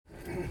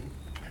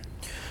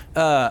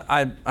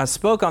I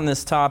spoke on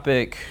this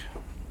topic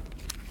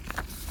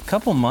a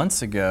couple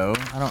months ago.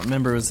 I don't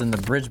remember. It was in the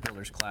Bridge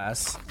Builders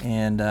class,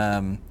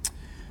 and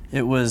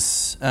it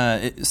was.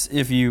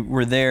 If you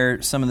were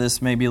there, some of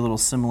this may be a little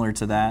similar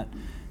to that.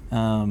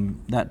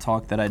 That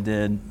talk that I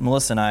did.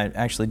 Melissa and I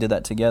actually did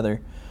that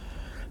together.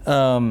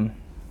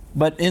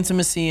 But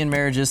intimacy in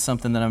marriage is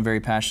something that I'm very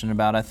passionate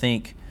about. I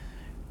think,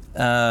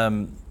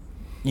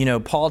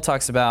 Paul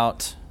talks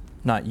about,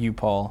 not you,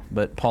 Paul,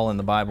 but Paul in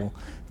the Bible,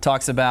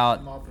 talks about,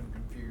 I'm often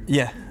confused.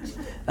 yeah,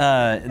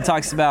 it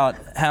talks about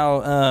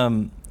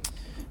how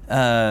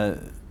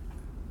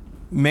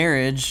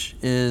marriage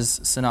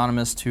is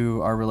synonymous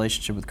to our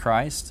relationship with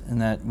Christ,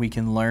 and that we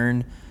can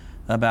learn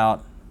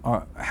about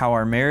how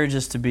our marriage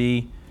is to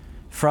be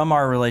from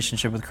our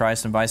relationship with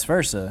Christ and vice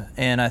versa.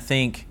 And I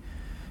think,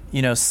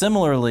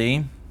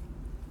 similarly,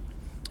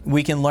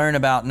 we can learn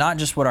about not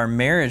just what our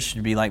marriage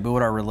should be like, but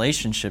what our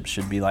relationship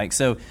should be like.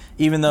 So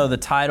even though the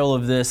title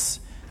of this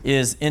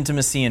is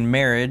Intimacy in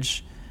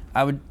Marriage,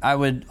 I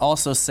would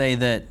also say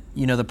that,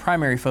 the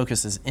primary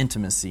focus is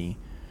intimacy.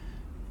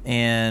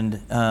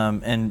 And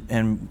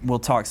we'll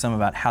talk some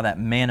about how that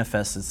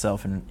manifests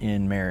itself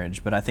in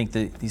marriage. But I think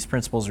that these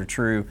principles are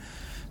true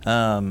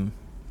in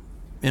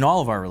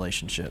all of our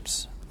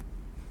relationships.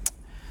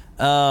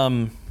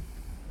 So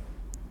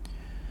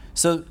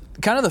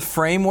kind of the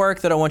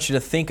framework that I want you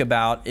to think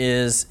about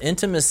is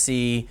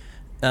intimacy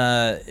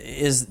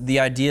is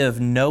the idea of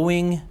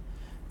knowing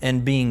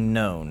and being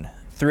known.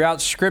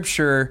 Throughout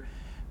Scripture,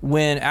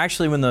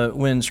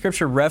 when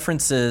Scripture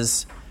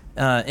references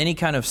any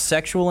kind of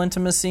sexual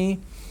intimacy,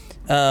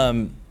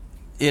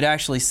 it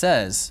actually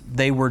says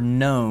they were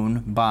known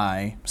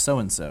by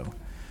so-and-so.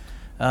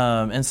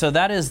 And so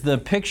that is the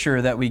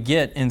picture that we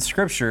get in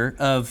Scripture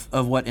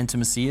of what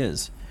intimacy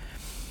is.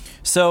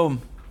 So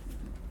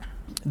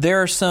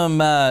there's some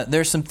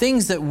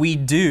things that we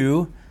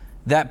do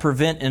that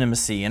prevent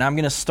intimacy, and I'm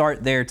going to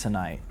start there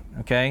tonight,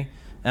 okay?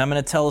 And I'm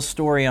going to tell a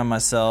story on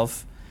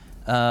myself,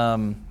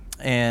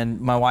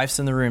 and my wife's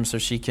in the room, so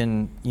she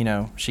can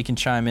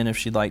chime in if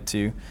she'd like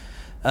to.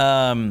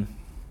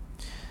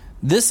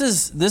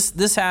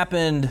 This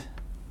happened,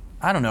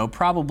 I don't know,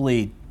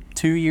 probably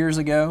 2 years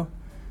ago,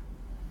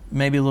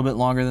 maybe a little bit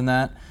longer than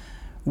that.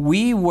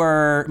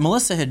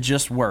 Melissa had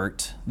just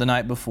worked the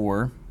night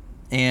before,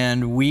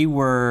 and we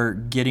were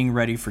getting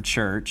ready for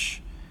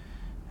church.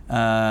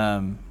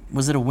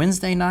 Was it a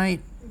Wednesday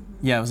night?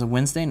 Yeah, it was a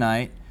Wednesday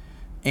night.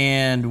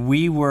 And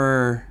we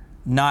were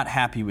not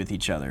happy with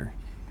each other.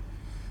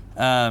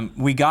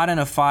 We got in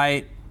a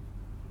fight,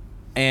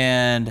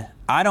 and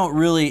I don't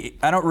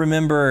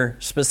remember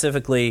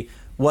specifically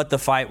what the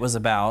fight was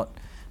about.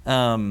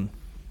 I'm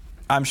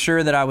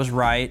sure that I was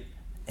right,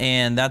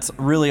 and that's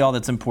really all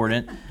that's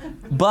important.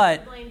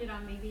 But blamed it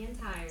on me being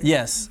tired.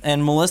 Yes,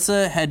 and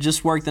Melissa had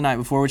just worked the night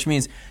before, which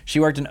means she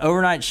worked an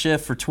overnight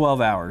shift for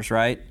 12 hours,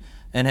 right?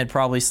 And had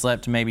probably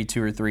slept maybe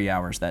 2 or 3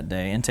 hours that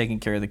day and taken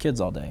care of the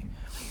kids all day.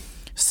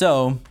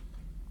 So,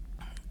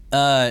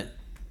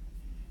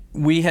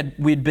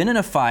 we'd been in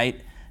a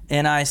fight,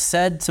 and I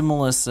said to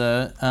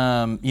Melissa,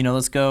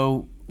 let's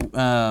go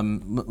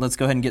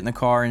ahead and get in the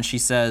car. And she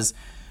says,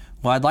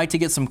 well, I'd like to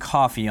get some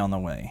coffee on the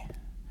way.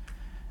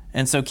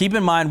 And so keep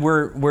in mind,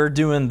 we're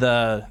doing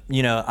the,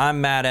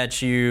 I'm mad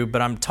at you,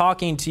 but I'm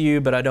talking to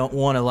you, but I don't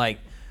want to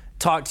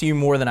talk to you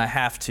more than I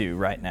have to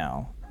right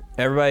now.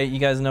 Everybody, you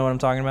guys know what I'm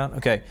talking about?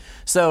 Okay.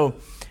 So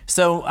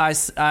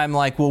I'm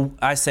like,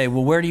 I say,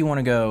 where do you want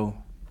to go?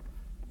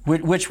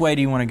 Which way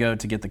do you want to go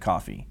to get the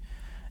coffee?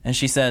 And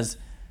she says,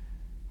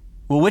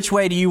 well, which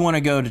way do you want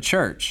to go to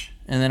church?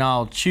 And then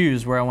I'll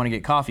choose where I want to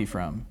get coffee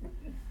from.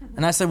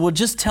 And I said, well,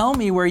 just tell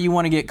me where you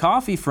want to get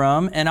coffee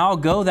from, and I'll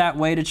go that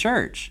way to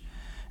church.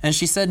 And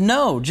she said,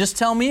 no, just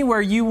tell me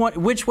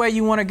which way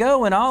you want to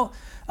go, and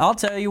I'll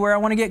tell you where I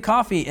want to get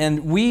coffee.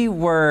 And we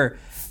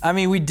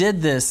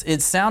did this.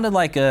 It sounded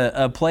like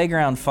a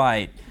playground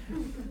fight.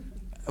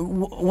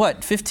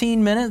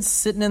 15 minutes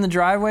sitting in the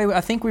driveway?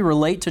 I think we were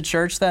late to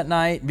church that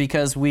night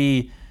because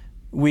we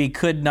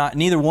could not,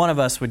 neither one of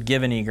us would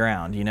give any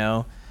ground,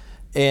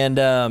 And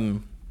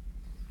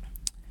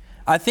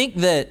I think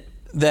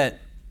that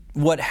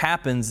what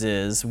happens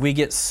is we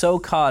get so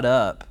caught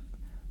up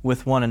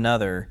with one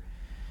another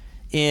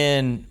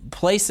in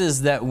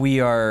places that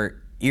we are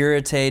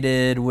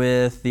irritated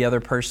with the other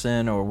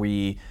person, or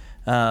we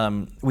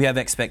have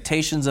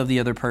expectations of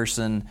the other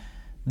person,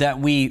 that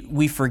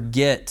we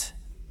forget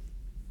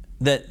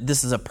that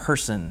this is a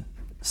person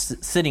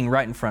sitting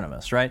right in front of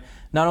us, right?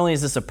 Not only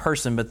is this a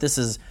person, but this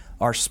is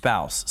our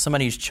spouse,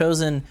 somebody who's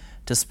chosen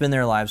to spend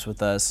their lives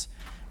with us.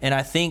 And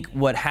I think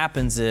what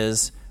happens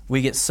is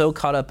we get so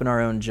caught up in our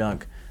own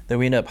junk that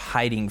we end up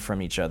hiding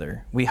from each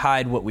other. We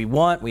hide what we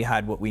want, we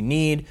hide what we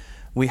need,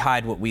 we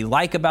hide what we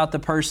like about the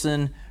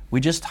person,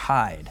 we just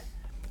hide.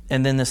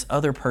 And then this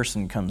other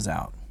person comes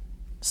out,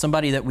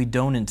 somebody that we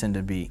don't intend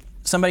to be,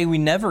 somebody we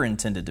never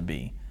intended to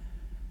be.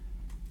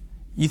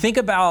 You think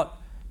about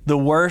the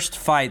worst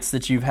fights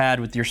that you've had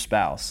with your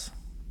spouse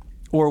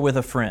or with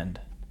a friend.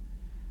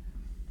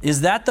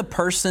 is that the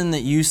person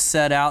that you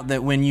set out,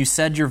 that when you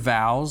said your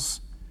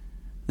vows,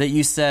 that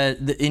you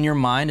said in your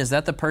mind, is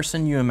that the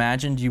person you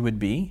imagined you would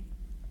be?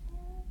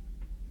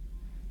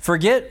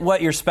 Forget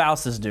what your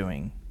spouse is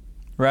doing,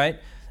 right?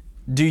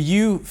 Do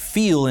you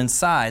feel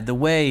inside the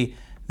way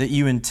that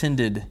you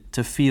intended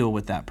to feel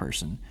with that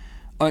person?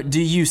 Or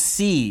do you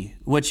see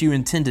what you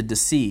intended to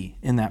see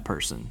in that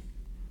person?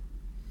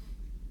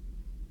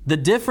 The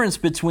difference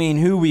between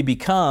who we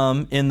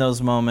become in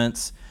those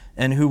moments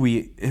and who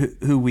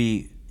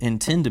we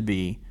intend to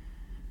be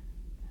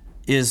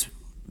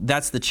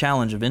that's the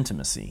challenge of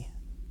intimacy,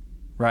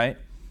 right?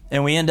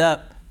 And we end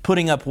up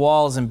putting up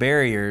walls and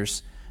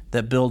barriers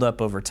that build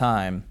up over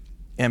time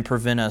and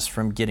prevent us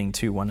from getting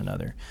to one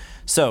another.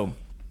 So,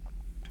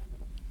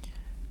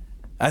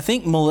 I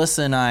think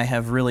Melissa and I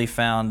have really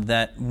found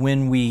that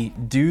when we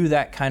do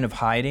that kind of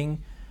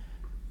hiding,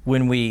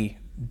 when we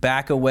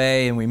back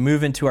away and we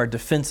move into our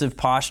defensive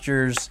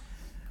postures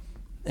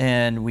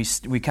and we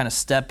kind of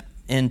step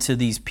into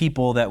these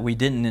people that we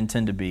didn't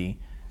intend to be,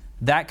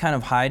 that kind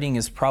of hiding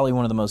is probably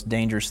one of the most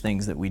dangerous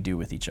things that we do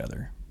with each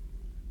other.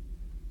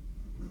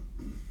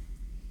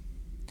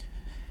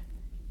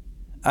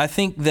 I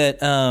think that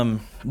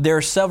there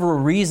are several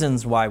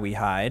reasons why we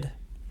hide,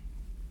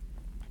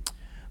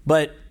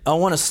 but I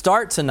want to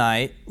start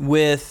tonight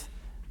with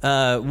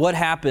what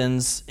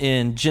happens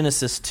in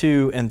Genesis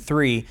 2 and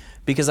 3,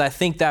 because I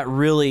think that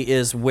really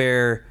is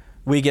where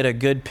we get a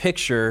good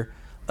picture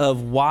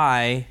of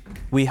why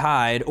we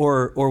hide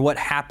or what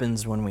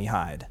happens when we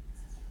hide.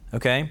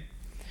 Okay?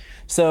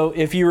 So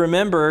if you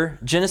remember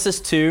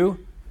Genesis 2,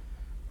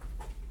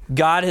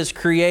 God has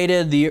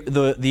created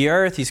the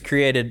earth. He's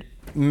created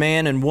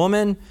man and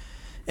woman.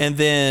 And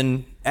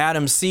then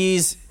Adam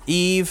sees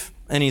Eve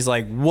and he's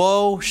like,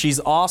 whoa, she's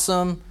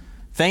awesome.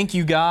 Thank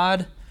you,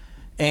 God.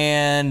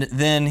 And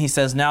then he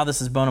says, now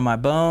this is bone of my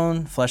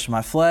bone, flesh of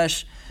my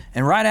flesh.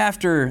 And right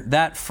after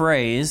that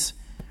phrase,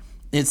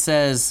 it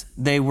says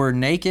they were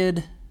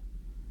naked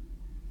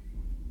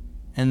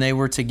and they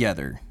were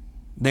together.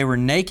 They were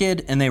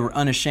naked and they were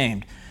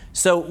unashamed.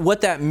 So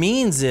what that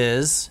means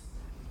is,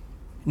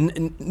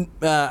 some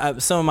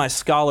of my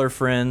scholar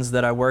friends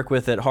that I work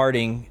with at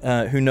Harding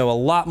who know a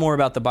lot more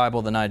about the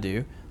Bible than I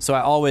do, so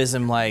I always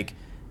am like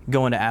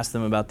going to ask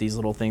them about these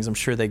little things. I'm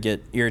sure they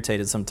get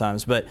irritated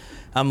sometimes, but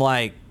I'm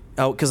like,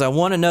 oh, because I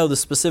want to know the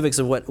specifics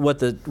of what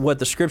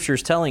the Scripture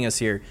is telling us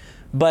here.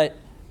 But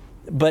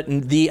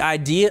the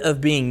idea of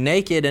being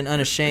naked and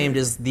unashamed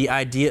is the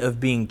idea of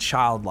being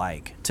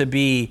childlike, to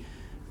be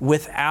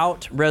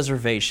without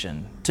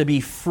reservation, to be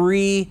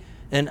free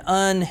and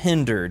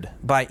unhindered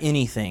by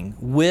anything,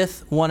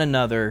 with one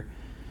another,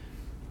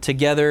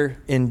 together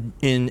in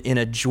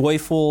a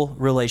joyful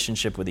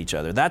relationship with each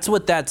other. That's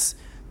what that's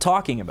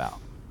talking about,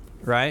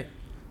 right?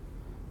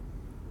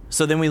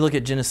 So then we look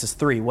at Genesis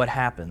 3. What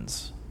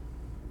happens?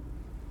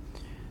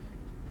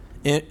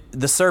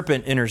 The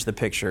serpent enters the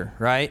picture,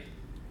 right?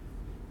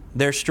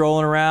 They're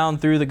strolling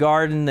around through the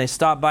garden. They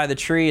stop by the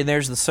tree, and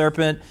there's the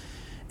serpent.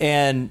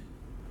 And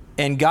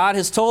God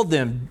has told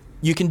them,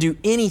 you can do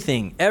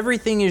anything.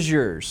 Everything is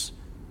yours.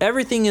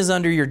 Everything is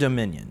under your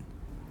dominion.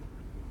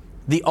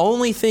 The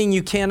only thing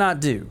you cannot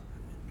do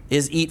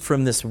is eat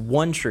from this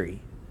one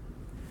tree.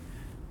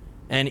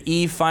 And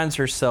Eve finds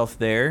herself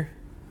there,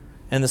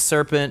 and the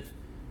serpent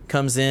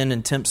comes in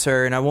and tempts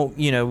her. And I won't,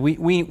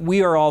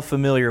 we are all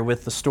familiar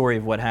with the story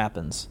of what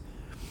happens.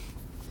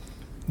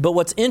 But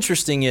what's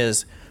interesting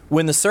is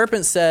when the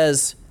serpent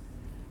says,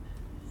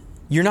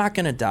 you're not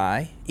going to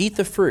die, eat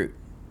the fruit.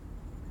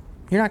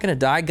 You're not going to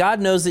die. God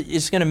knows that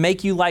it's going to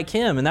make you like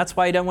Him, and that's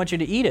why He doesn't want you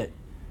to eat it.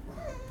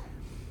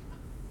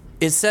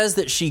 It says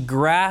that she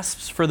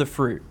grasps for the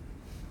fruit.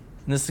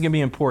 And this is going to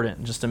be important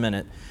in just a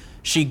minute.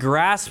 She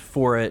grasps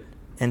for it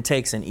and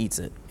takes and eats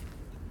it.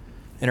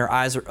 And her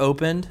eyes are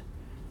opened.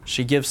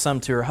 She gives some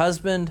to her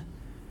husband.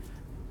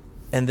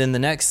 And then the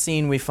next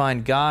scene, we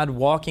find God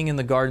walking in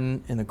the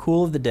garden in the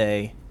cool of the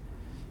day.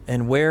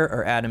 And where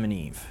are Adam and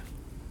Eve?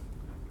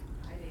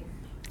 Hiding.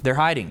 They're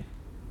hiding.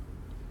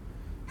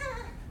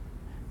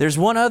 There's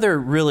one other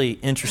really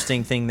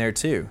interesting thing there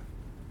too.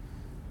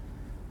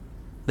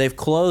 They've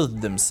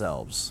clothed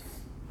themselves.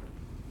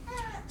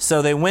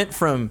 So they went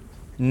from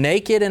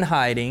naked and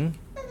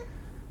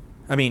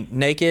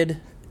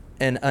naked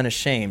and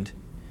unashamed,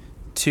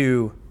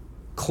 to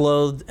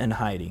clothed and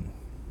hiding.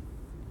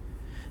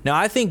 Now,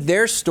 I think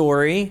their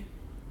story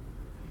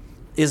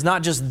is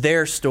not just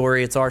their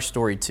story, it's our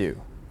story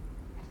too.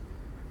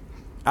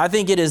 I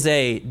think it is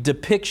a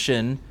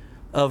depiction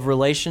of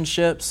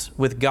relationships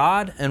with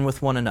God and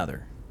with one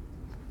another.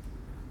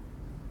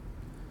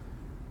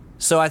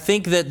 So I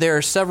think that there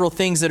are several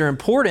things that are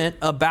important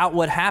about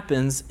what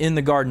happens in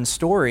the garden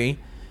story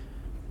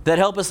that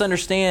help us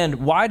understand,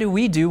 why do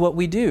we do what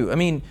we do? I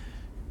mean,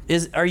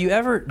 do you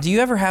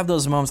ever have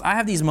those moments? I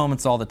have these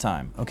moments all the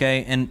time,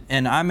 okay?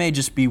 And I may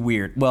just be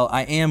weird. Well,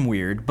 I am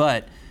weird,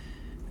 but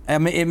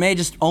it may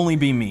just only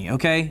be me,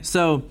 okay?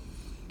 So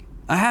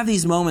I have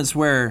these moments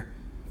where,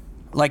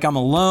 like, I'm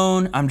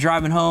alone, I'm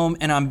driving home,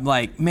 and I'm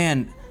like,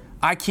 man,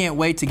 I can't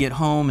wait to get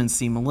home and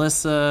see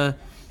Melissa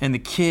and the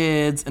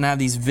kids, and I have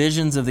these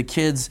visions of the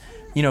kids,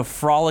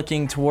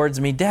 frolicking towards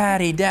me.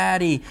 Daddy,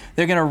 Daddy.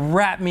 They're going to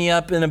wrap me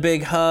up in a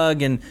big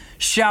hug and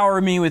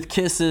shower me with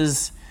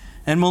kisses.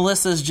 And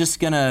Melissa's just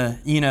going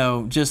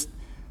to, just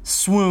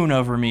swoon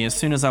over me as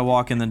soon as I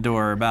walk in the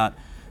door about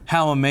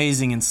how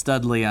amazing and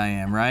studly I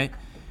am, right?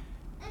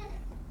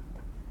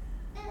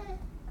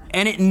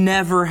 And it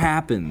never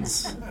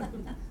happens.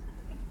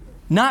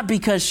 Not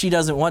because she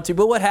doesn't want to,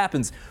 but what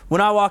happens?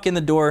 When I walk in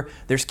the door,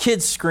 there's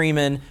kids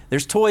screaming,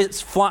 there's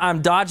toys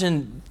I'm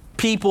dodging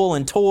people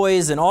and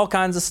toys and all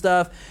kinds of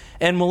stuff.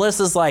 And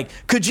Melissa's like,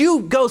 could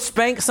you go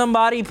spank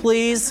somebody,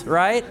 please?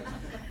 Right?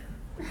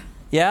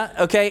 Yeah?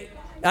 Okay.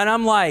 And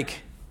I'm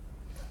like,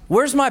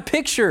 where's my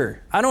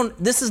picture?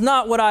 This is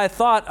not what I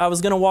thought I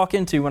was going to walk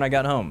into when I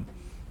got home.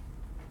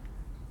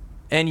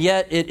 And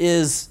yet it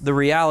is the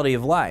reality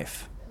of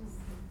life.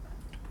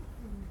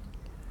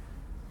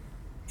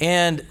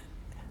 And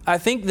I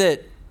think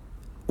that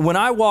when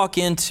I walk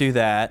into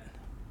that,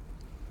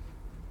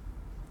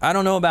 I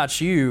don't know about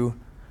you,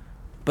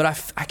 but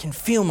I can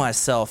feel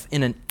myself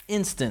in an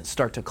instant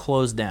start to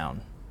close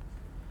down.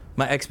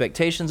 My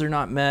expectations are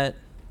not met.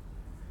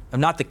 I'm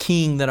not the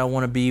king that I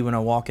want to be when I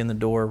walk in the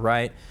door,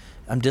 right?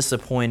 I'm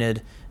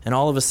disappointed, and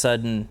all of a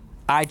sudden,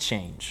 I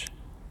change.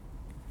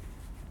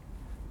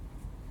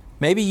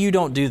 Maybe you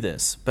don't do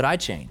this, but I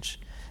change.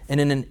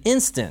 And in an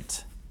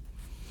instant,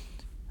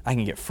 I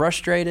can get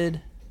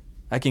frustrated.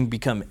 I can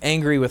become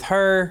angry with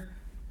her.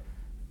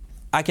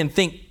 I can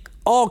think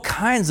all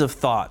kinds of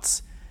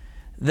thoughts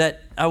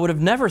that I would have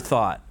never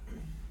thought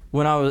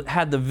when I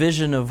had the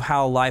vision of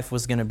how life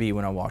was going to be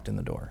when I walked in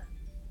the door.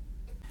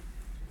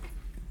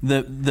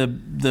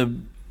 The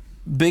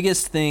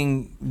biggest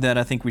thing that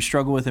I think we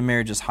struggle with in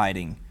marriage is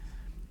hiding.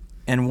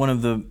 And one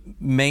of the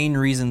main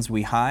reasons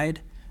we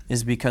hide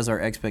is because our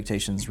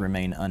expectations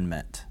remain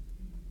unmet.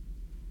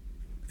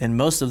 And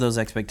most of those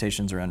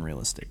expectations are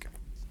unrealistic.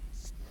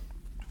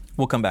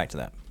 We'll come back to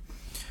that.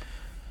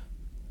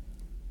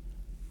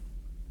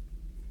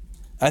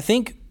 I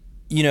think,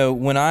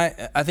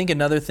 I think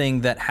another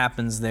thing that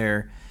happens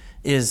there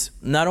is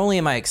not only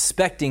am I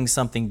expecting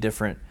something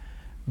different,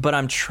 but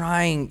I'm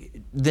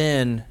trying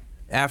then,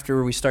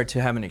 after we start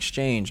to have an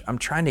exchange, I'm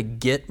trying to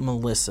get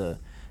Melissa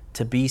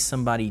to be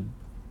somebody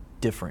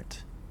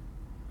different.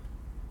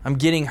 I'm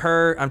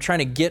trying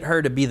to get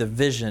her to be the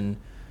vision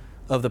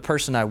of the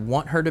person I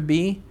want her to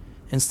be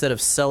instead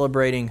of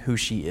celebrating who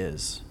she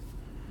is.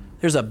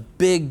 There's a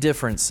big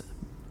difference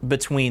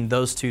between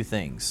those two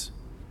things,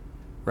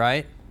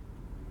 right?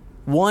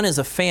 One is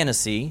a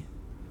fantasy.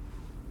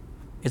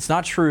 It's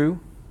not true.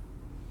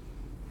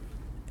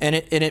 And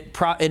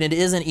it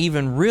isn't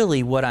even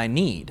really what I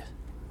need,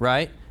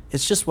 right?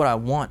 It's just what I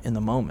want in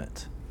the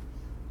moment.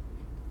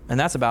 And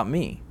that's about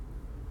me.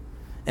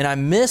 And I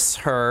miss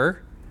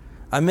her.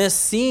 I miss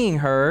seeing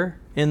her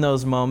in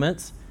those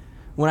moments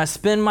when I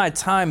spend my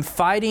time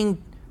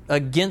fighting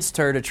against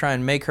her to try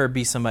and make her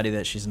be somebody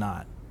that she's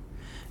not.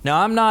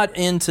 Now, I'm not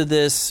into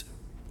this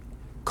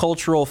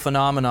cultural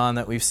phenomenon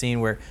that we've seen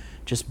where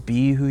just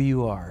be who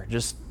you are.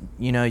 Just,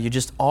 you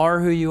just are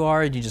who you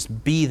are and you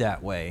just be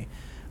that way.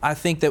 I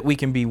think that we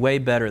can be way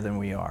better than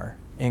we are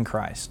in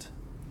Christ.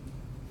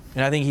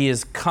 And I think He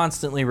is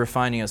constantly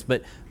refining us.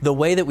 But the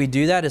way that we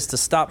do that is to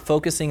stop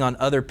focusing on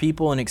other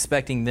people and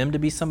expecting them to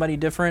be somebody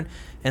different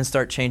and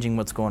start changing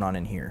what's going on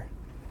in here.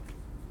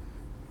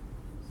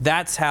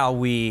 That's how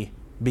we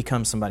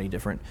become somebody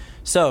different.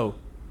 So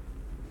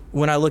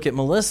when I look at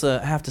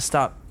Melissa, I have to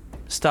stop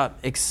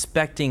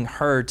expecting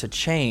her to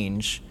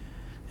change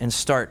and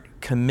start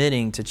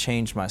committing to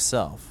change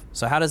myself.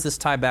 So how does this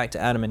tie back to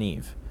Adam and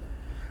Eve?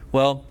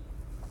 Well,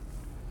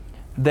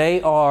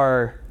 they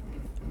are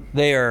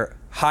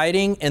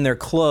hiding and they're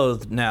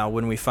clothed now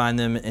when we find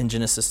them in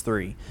Genesis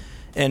 3.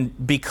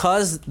 And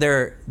because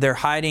they're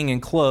hiding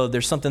and clothed,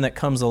 there's something that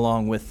comes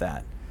along with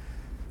that.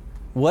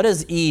 What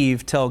does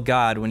Eve tell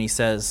God when He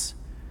says,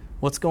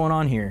 "What's going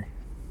on here?"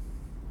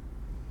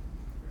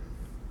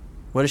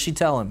 What does she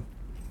tell him?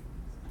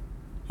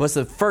 What's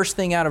the first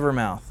thing out of her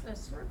mouth? The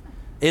serpent.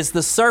 It's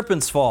the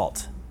serpent's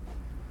fault.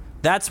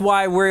 That's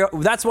why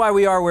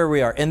we are where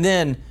we are. And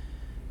then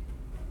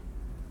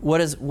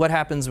what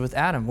happens with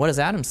Adam? What does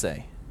Adam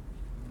say?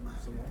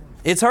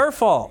 It's her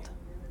fault.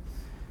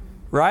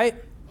 Right?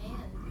 And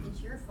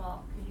it's your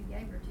fault because you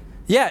gave her to me.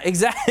 Yeah,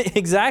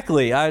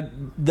 exactly.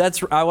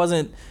 I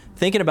wasn't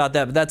thinking about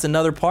that, but that's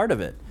another part of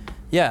it.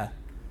 Yeah.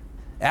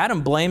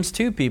 Adam blames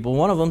two people.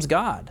 One of them's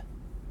God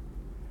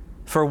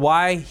for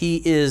why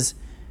he is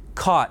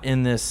caught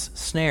in this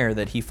snare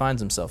that he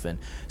finds himself in.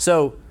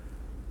 So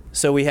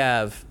we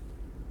have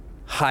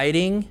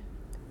hiding,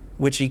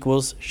 which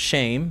equals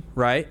shame,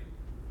 right?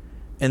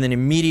 And then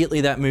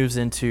immediately that moves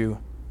into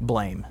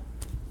blame.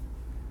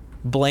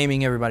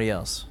 Blaming everybody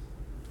else.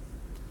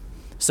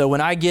 So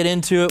when I get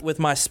into it with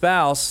my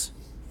spouse,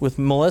 with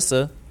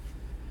Melissa,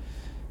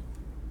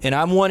 and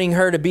I'm wanting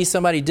her to be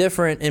somebody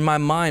different in my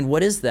mind,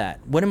 what is that?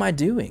 What am I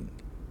doing?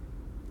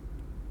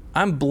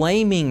 I'm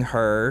blaming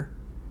her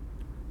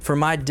for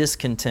my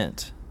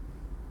discontent.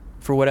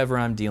 for whatever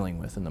I'm dealing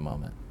with in the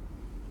moment.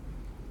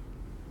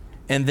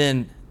 And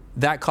then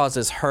that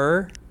causes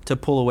her to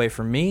pull away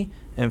from me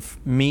and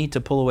me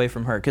to pull away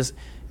from her. Because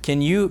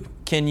can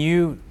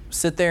you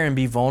sit there and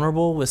be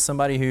vulnerable with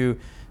somebody who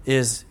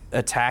is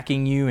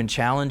attacking you and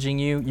challenging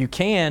you? You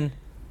can,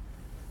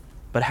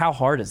 but how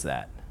hard is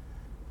that?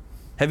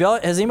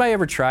 Has anybody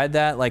ever tried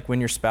that? Like when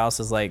your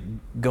spouse is like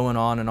going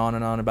on and on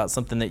and on about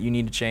something that you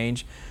need to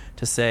change,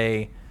 to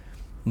say,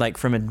 like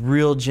from a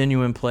real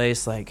genuine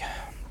place, like,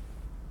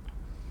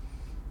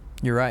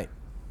 you're right.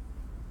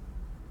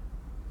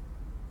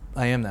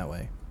 I am that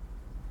way.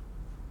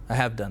 I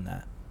have done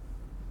that.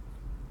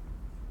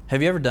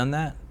 Have you ever done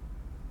that?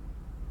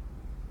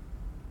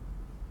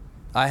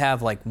 I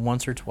have, like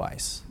once or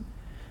twice.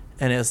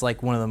 And it's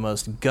like one of the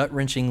most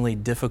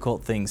gut-wrenchingly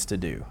difficult things to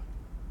do.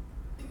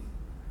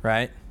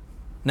 Right?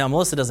 Now,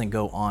 Melissa doesn't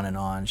go on and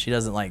on. She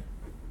doesn't like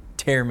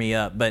tear me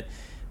up. But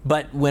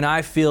when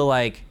I feel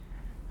like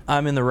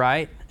I'm in the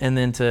right, and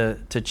then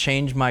to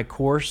change my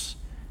course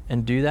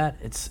and do that,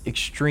 it's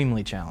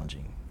extremely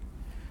challenging.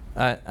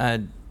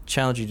 I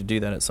challenge you to do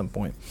that at some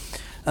point.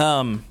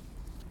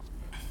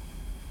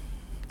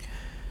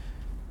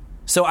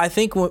 So I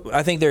think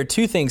there are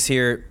two things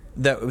here,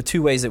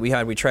 two ways that we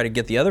hide. We try to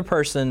get the other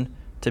person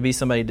to be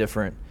somebody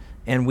different,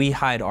 and we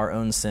hide our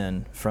own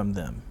sin from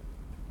them.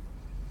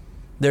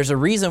 There's a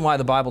reason why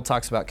the Bible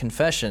talks about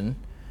confession,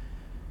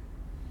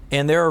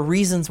 and there are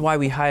reasons why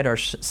we hide our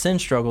sin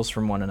struggles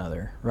from one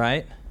another,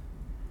 right?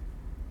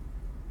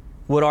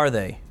 What are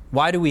they?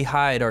 Why do we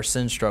hide our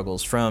sin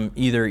struggles from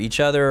either each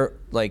other,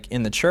 like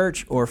in the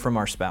church, or from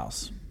our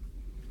spouse?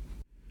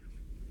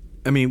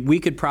 I mean, we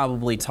could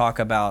probably talk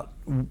about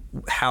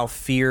how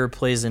fear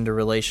plays into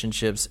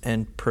relationships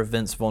and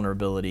prevents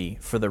vulnerability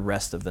for the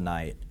rest of the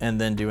night, and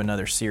then do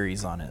another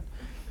series on it.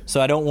 So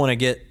I don't want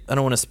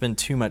to spend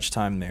too much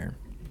time there.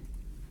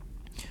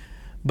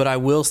 But I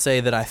will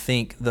say that I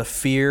think the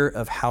fear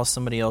of how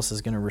somebody else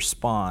is going to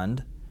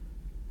respond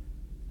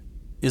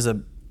is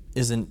a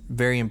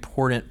very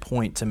important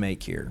point to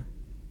make here.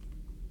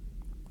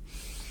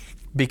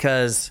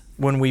 Because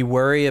when we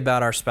worry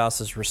about our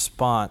spouse's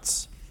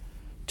response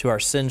to our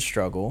sin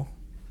struggle,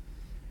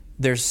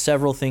 there's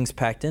several things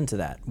packed into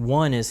that.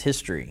 One is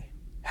history,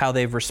 how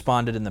they've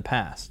responded in the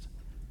past,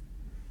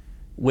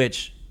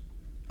 which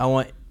I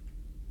want,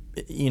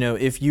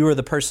 if you are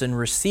the person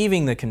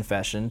receiving the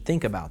confession,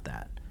 think about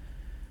that.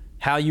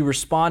 How you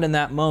respond in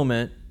that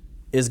moment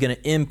is going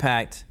to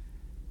impact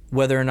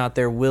whether or not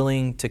they're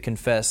willing to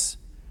confess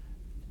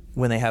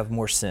when they have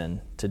more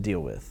sin to deal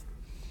with.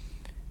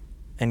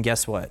 And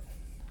guess what?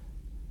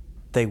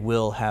 They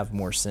will have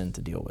more sin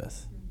to deal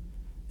with.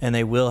 And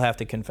they will have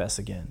to confess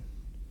again.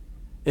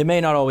 It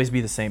may not always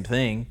be the same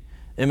thing.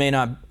 It may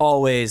not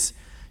always,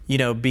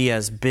 be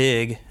as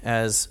big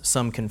as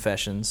some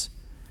confessions.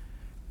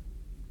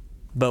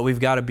 But we've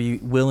got to be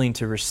willing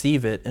to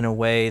receive it in a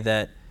way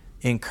that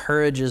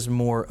encourages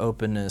more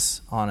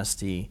openness,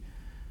 honesty,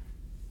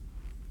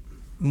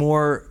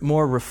 more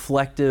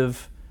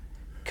reflective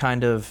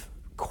kind of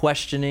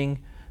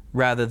questioning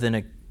rather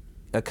than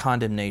a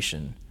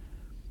condemnation.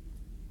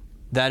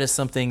 That is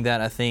something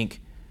that I think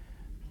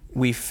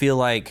we feel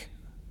like,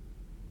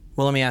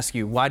 well, let me ask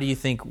you, why do you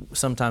think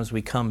sometimes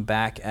we come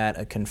back at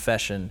a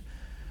confession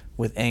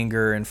with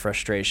anger and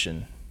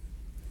frustration?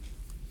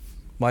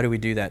 Why do we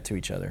do that to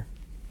each other?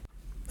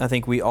 I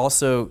think we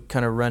also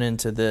kind of run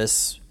into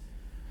this.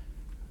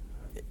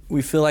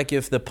 We feel like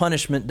if the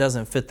punishment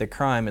doesn't fit the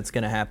crime, it's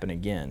going to happen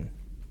again,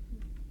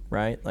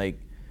 right? Like,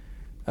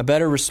 I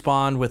better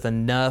respond with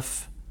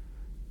enough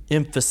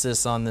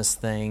emphasis on this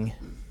thing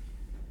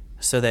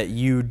so that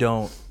you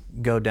don't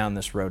go down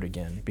this road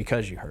again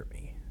because you hurt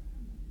me.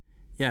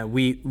 Yeah,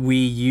 we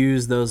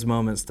use those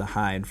moments to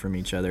hide from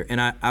each other.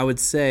 And I would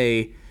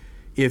say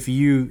if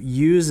you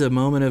use a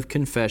moment of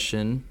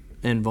confession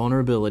and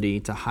vulnerability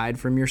to hide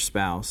from your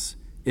spouse,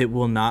 it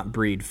will not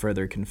breed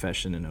further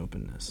confession and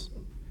openness.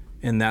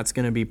 And that's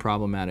going to be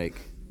problematic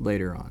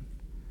later on.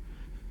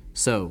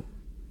 So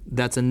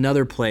that's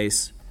another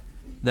place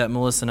that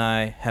Melissa and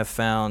I have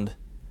found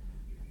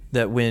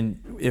that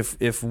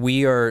if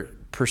we are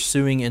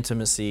pursuing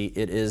intimacy,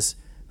 it is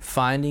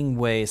finding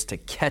ways to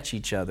catch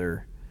each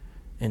other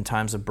in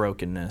times of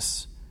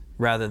brokenness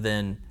rather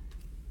than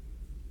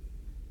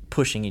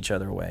pushing each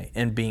other away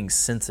and being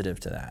sensitive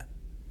to that.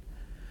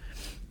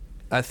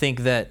 I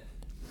think that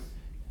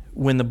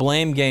when the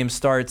blame game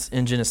starts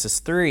in Genesis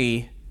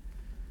 3,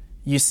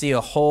 you see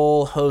a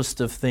whole host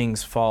of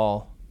things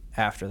fall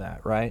after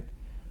that, right?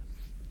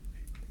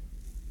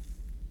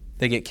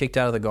 They get kicked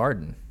out of the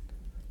garden.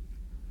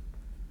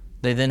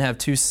 They then have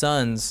two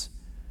sons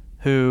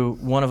who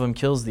one of them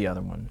kills the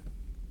other one.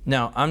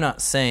 Now, I'm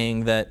not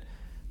saying that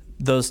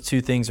those two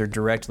things are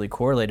directly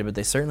correlated, but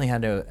they certainly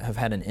had to have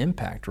had an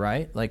impact,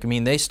 right?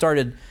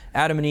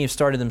 Adam and Eve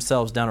started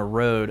themselves down a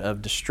road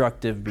of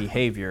destructive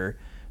behavior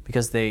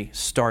because they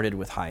started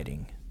with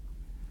hiding.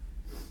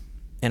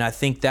 And I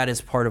think that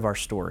is part of our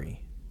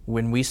story.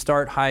 When we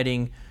start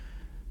hiding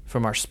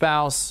from our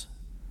spouse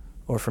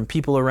or from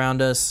people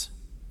around us,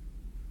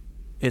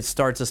 it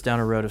starts us down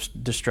a road of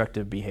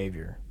destructive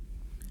behavior.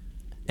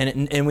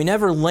 And we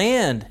never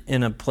land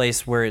in a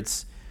place where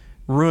it's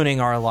ruining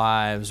our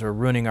lives or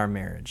ruining our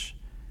marriage.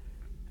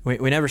 We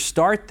never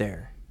start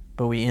there,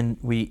 but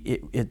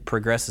it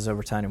progresses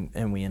over time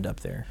and we end up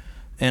there.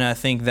 And I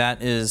think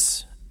that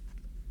is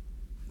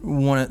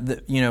one of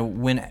the,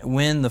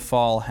 when the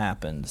fall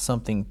happened,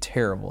 something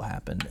terrible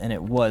happened, and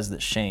it was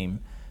that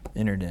shame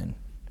entered in,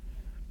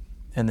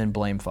 and then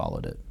blame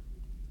followed it.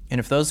 And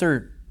if those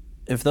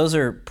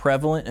are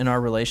prevalent in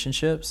our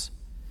relationships,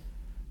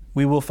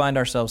 we will find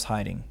ourselves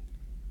hiding.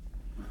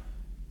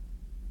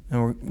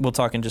 And we'll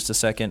talk in just a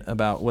second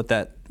about what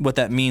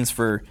that means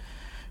for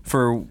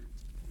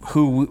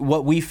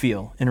what we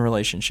feel in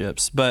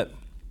relationships. But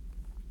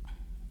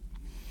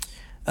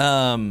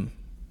I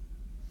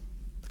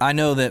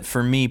know that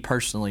for me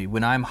personally,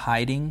 when I'm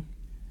hiding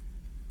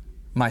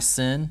my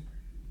sin,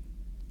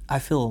 I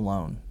feel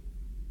alone.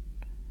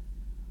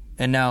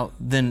 And now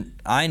then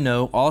I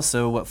know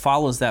also what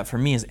follows that for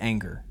me is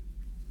anger.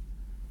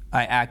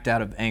 I act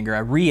out of anger. I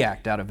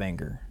react out of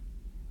anger.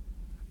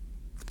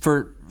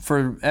 For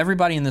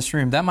everybody in this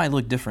room, that might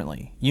look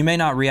differently. You may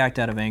not react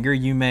out of anger.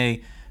 You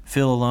may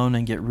feel alone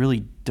and get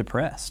really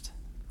depressed,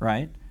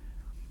 right?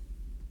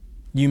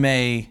 You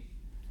may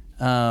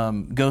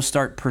go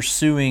start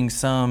pursuing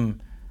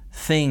some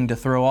thing to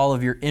throw all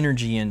of your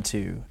energy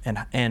into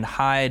and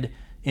hide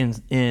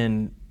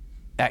in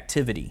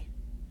activity.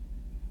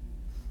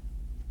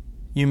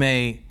 You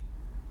may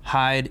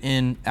hide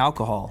in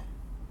alcohol.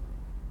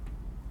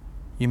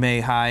 You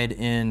may hide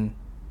in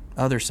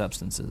other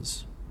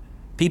substances.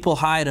 People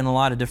hide in a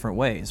lot of different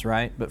ways,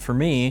 right? But for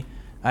me,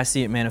 I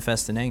see it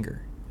manifest in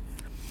anger.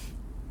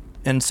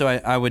 And so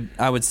I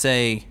would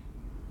say,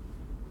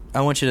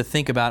 I want you to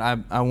think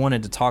about, I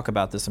wanted to talk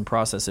about this and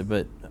process it,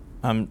 but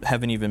I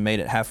haven't even made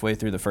it halfway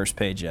through the first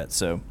page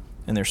yet,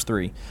 and there's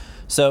 3.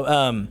 So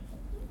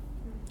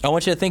I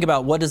want you to think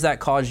about, what does that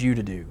cause you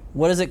to do?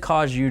 What does it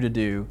cause you to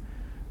do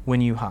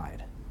when you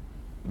hide?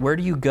 Where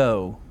do you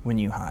go when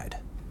you hide?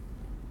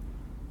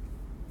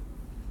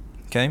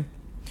 Okay?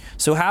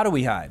 So how do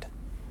we hide?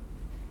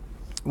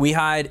 We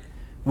hide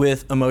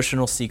with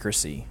emotional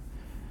secrecy.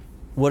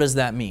 What does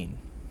that mean?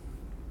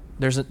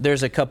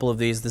 There's a couple of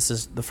these. This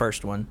is the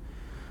first one.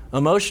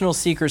 Emotional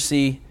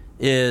secrecy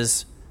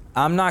is,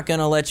 I'm not going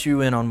to let you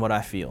in on what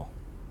I feel.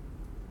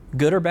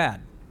 Good or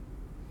bad.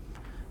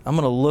 I'm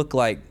going to look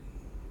like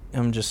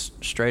I'm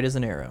just straight as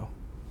an arrow.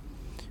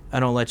 I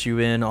don't let you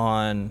in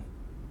on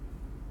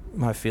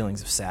my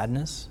feelings of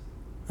sadness.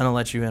 I don't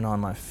let you in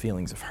on my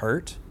feelings of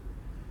hurt.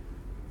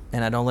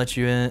 And I don't let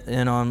you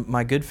in on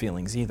my good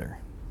feelings either.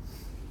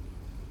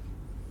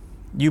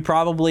 You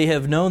probably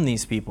have known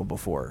these people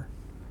before.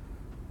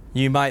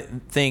 You might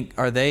think,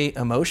 are they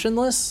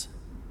emotionless?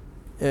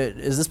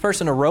 Is this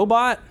person a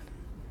robot?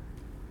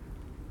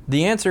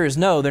 The answer is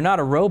no, they're not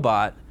a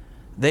robot.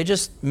 They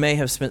just may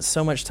have spent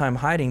so much time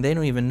hiding, they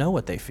don't even know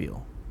what they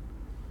feel,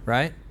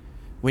 right?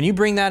 When you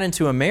bring that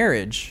into a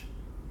marriage,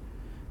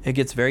 it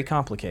gets very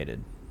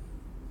complicated.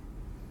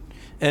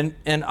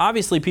 And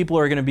obviously people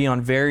are going to be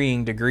on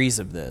varying degrees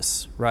of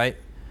this, right?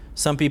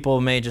 Some people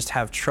may just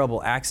have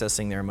trouble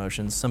accessing their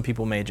emotions. Some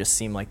people may just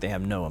seem like they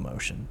have no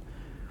emotion.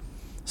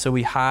 So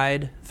we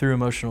hide through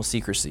emotional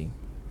secrecy.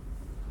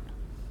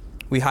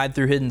 We hide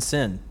through hidden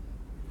sin.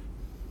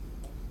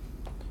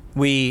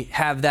 We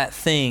have that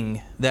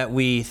thing that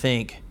we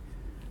think,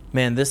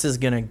 man, this is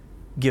going to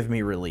give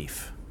me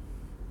relief,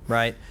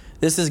 right?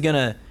 This is going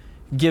to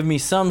give me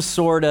some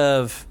sort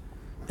of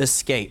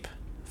escape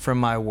from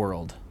my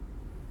world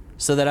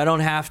so that I don't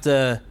have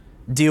to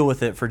deal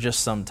with it for just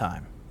some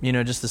time,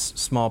 just this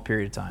small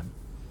period of time.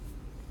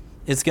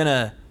 It's going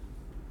to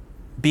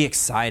be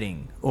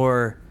exciting,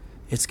 or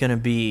it's going to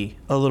be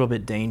a little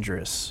bit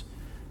dangerous.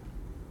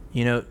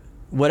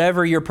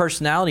 Whatever your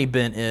personality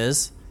bent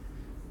is,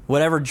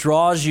 whatever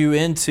draws you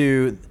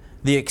into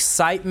the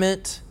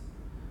excitement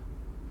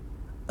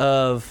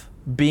of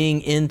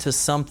being into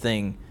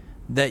something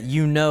that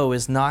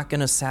is not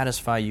going to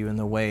satisfy you in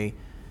the way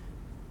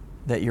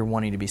that you're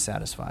wanting to be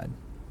satisfied.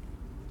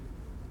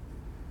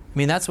 I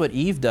mean, that's what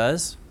Eve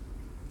does.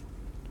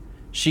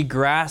 She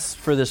grasps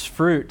for this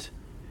fruit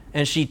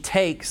and she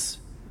takes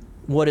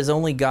what is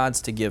only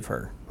God's to give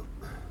her.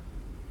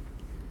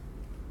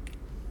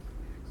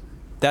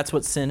 That's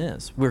what sin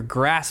is. We're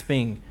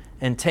grasping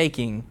and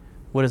taking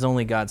what is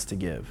only God's to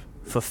give.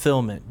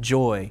 Fulfillment,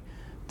 joy,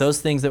 those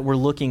things that we're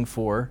looking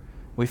for,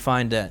 we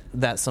find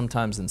that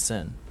sometimes in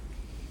sin.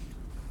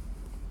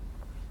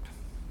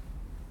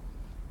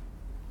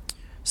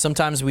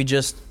 Sometimes we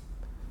just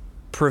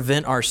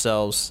prevent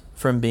ourselves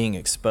from being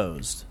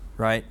exposed,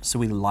 right? So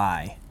we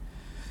lie.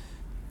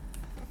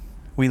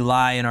 We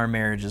lie in our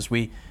marriages.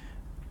 We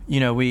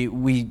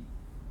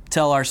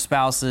tell our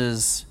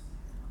spouses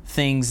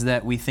things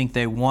that we think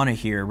they want to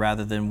hear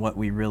rather than what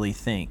we really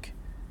think.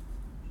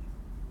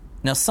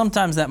 Now,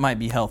 sometimes that might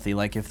be healthy,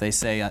 like if they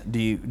say,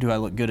 do I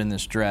look good in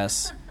this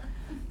dress?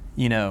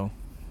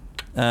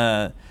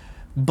 But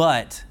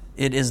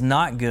it is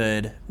not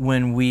good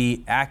when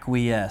we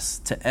acquiesce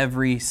to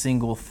every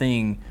single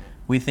thing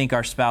we think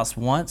our spouse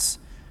wants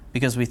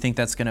because we think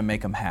that's going to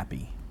make them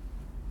happy.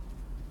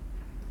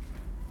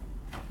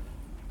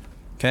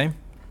 Okay?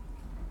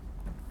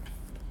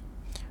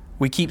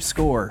 We keep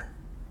score.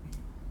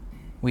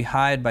 We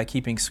hide by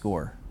keeping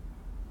score.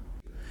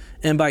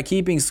 And by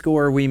keeping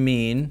score, we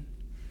mean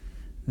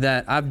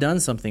that I've done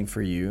something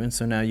for you, and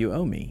so now you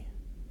owe me.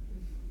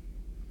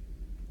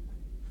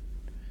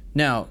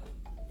 Now,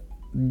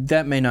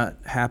 that may not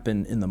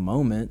happen in the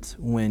moment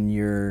when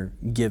you're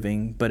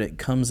giving, but it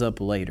comes up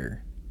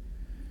later.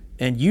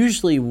 And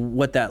usually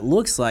what that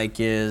looks like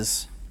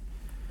is,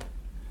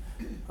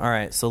 all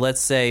right, so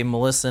let's say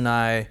Melissa and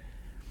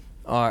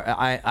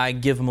I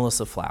give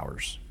Melissa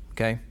flowers,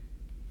 okay?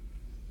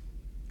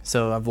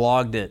 So I've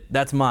logged it.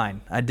 That's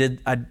mine. I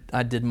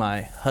did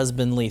my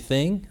husbandly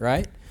thing,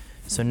 right?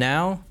 So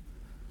now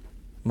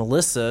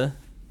Melissa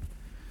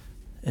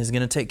is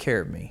going to take care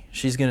of me.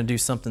 She's going to do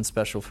something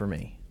special for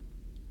me.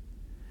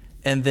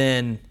 And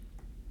then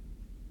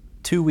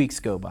 2 weeks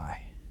go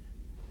by.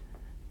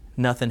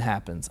 Nothing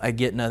happens. I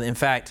get nothing. In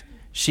fact,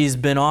 she's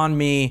been on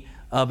me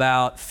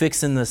about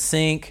fixing the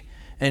sink,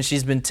 and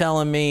she's been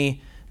telling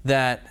me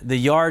that the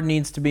yard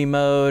needs to be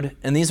mowed.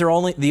 And these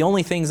are the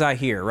only things I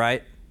hear,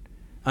 right?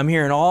 I'm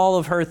hearing all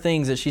of her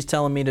things that she's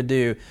telling me to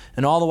do.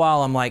 And all the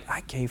while I'm like,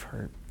 I gave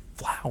her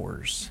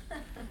flowers.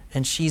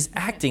 And she's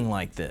acting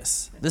like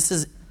this. This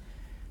is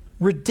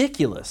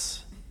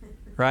ridiculous,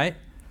 right?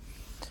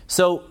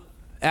 So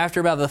after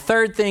about the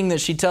third thing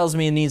that she tells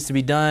me needs to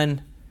be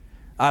done,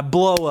 I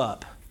blow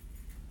up.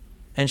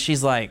 And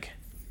she's like,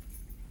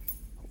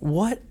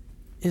 what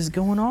is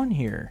going on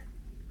here?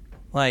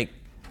 Like,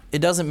 it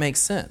doesn't make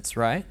sense,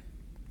 right?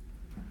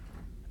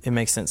 It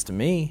makes sense to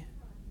me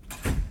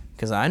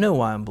because I know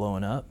why I'm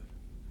blowing up,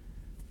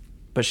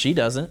 but she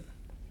doesn't.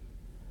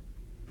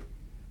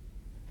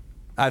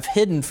 I've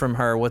hidden from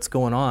her what's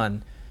going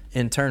on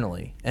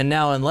internally. And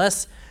now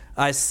unless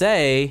I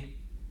say,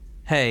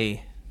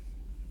 hey,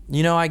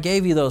 I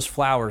gave you those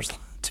flowers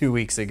 2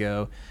 weeks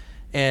ago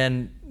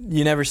and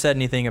you never said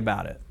anything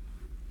about it,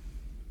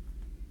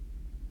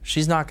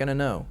 she's not going to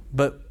know.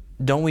 But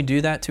don't we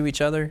do that to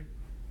each other?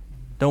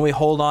 Don't we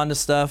hold on to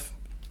stuff?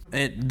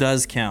 It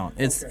does count.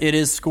 It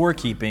is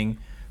scorekeeping.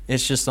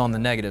 It's just on the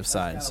negative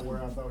sides. That's kind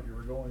of where I thought you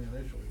were going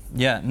initially.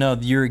 Yeah, no,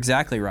 you're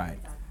exactly right.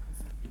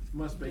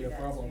 Must be a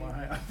problem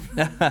I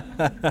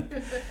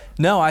have.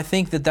 No, I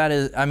think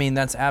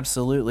that's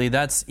absolutely,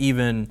 that's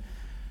even,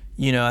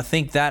 I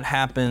think that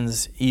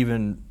happens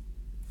even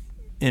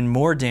in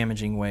more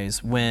damaging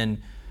ways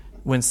when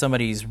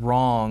somebody's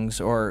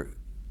wrongs, or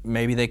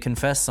maybe they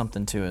confess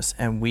something to us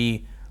and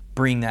we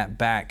bring that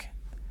back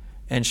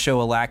and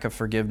show a lack of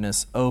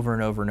forgiveness over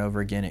and over and over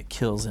again. It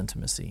kills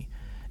intimacy.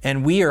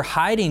 And we are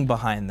hiding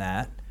behind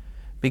that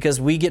because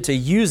we get to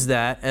use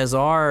that as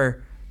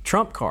our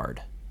trump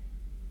card.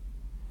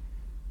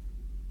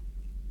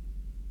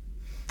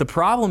 The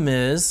problem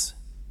is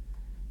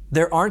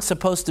there aren't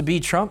supposed to be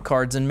trump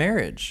cards in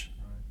marriage.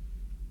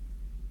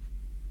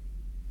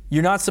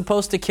 You're not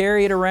supposed to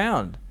carry it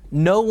around.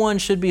 No one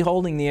should be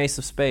holding the ace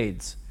of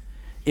spades.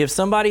 If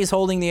somebody's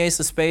holding the ace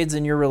of spades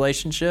in your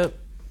relationship,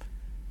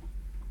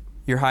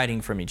 you're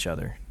hiding from each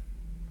other.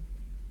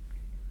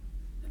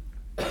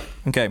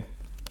 Okay.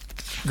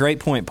 Great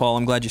point, Paul.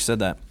 I'm glad you said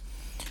that.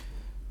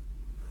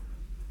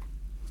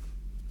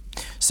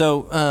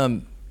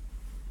 So,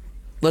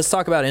 let's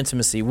talk about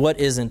intimacy. What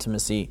is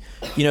intimacy?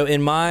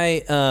 In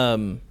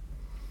my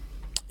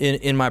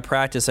in my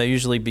practice, I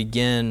usually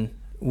begin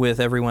with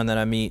everyone that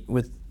I meet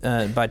with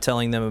by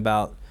telling them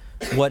about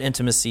what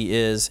intimacy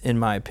is, in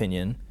my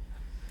opinion.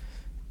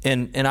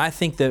 And I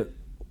think that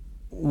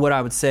what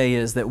I would say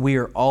is that we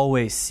are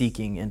always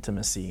seeking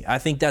intimacy. I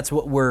think that's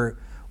what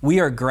we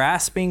are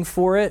grasping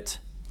for it,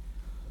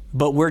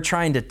 but we're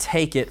trying to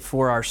take it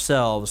for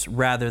ourselves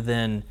rather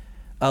than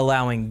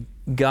allowing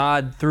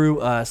God through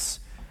us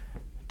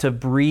to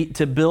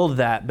build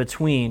that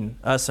between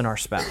us and our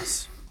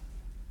spouse.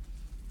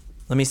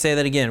 Let me say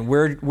that again.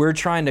 We're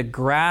trying to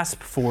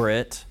grasp for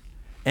it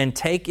and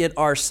take it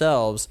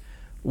ourselves,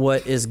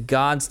 what is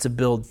God's to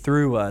build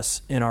through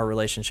us in our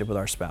relationship with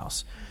our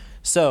spouse.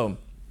 So,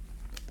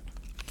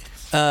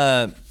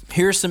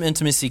 here's some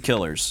intimacy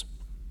killers.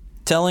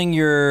 Telling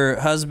your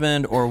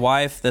husband or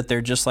wife that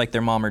they're just like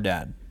their mom or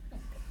dad.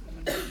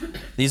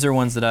 These are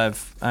ones that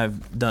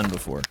I've done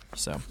before.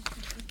 So,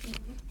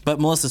 but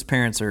Melissa's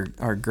parents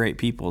are great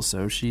people,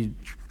 so she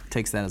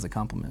takes that as a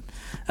compliment.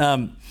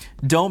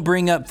 Don't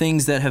bring up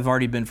things that have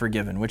already been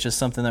forgiven, which is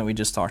something that we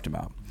just talked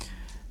about.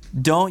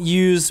 Don't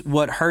use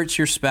what hurts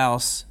your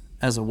spouse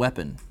as a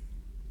weapon.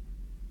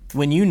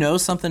 When you know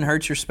something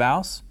hurts your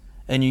spouse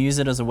and you use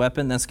it as a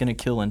weapon, that's going to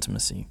kill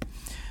intimacy.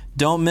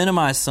 Don't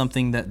minimize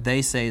something that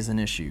they say is an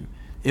issue.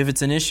 If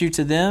it's an issue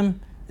to them,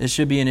 it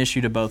should be an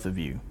issue to both of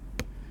you.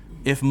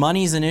 If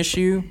money's an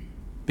issue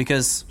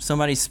because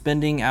somebody's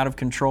spending out of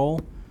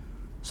control,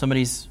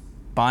 somebody's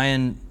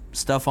buying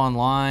stuff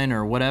online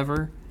or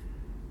whatever,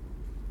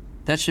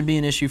 That should be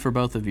an issue for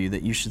both of you,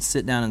 that you should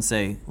sit down and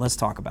say, let's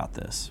talk about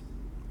this.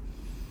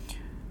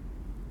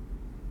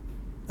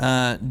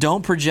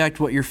 Don't project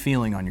what you're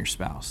feeling on your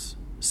spouse.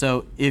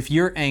 So if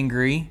you're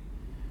angry,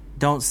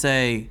 don't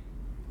say,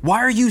 why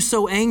are you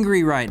so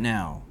angry right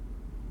now?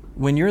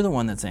 When you're the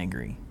one that's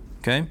angry,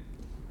 okay?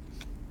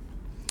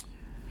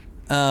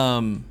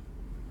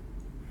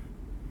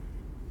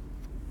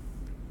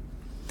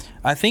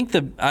 I think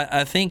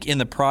in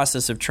the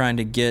process of trying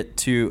to get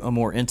to a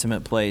more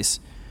intimate place,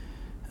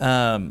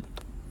 Melissa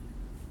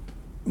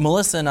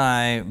and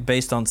I,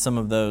 based on some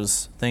of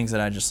those things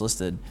that I just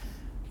listed,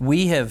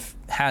 we have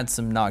had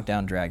some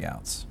knockdown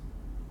dragouts.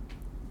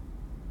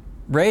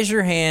 Raise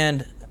your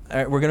hand.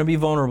 We're going to be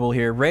vulnerable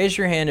here. Raise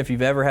your hand if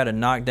you've ever had a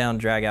knockdown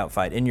dragout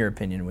fight, in your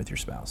opinion, with your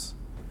spouse.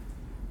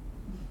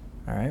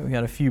 All right, we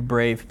got a few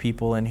brave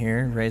people in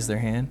here. Raise their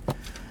hand.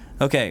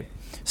 Okay,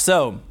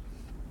 so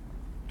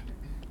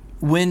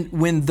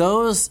when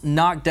those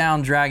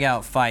knockdown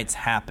dragout fights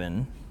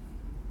happen,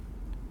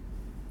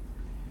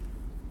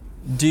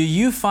 do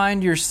you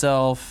find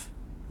yourself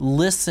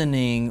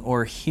listening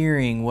or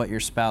hearing what your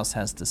spouse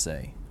has to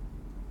say?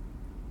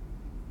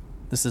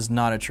 This is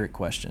not a trick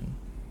question.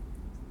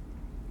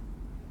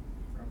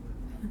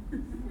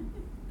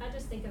 I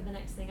just think of the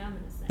next thing I'm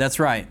going to say. That's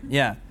right.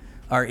 Yeah.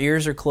 Our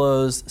ears are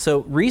closed.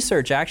 So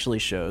research actually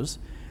shows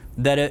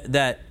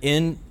that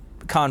in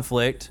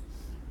conflict,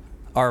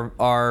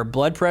 our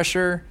blood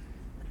pressure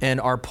and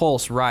our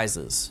pulse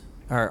rises.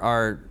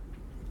 Our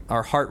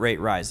heart rate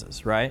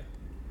rises, right?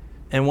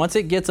 And once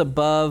it gets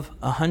above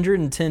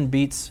 110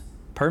 beats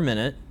per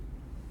minute,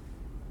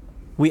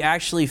 we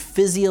actually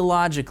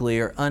physiologically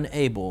are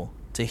unable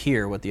to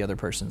hear what the other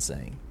person's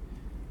saying.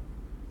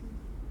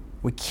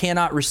 We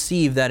cannot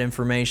receive that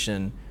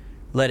information,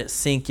 let it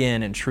sink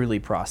in, and truly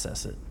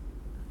process it.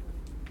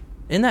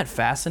 Isn't that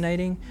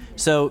fascinating?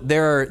 So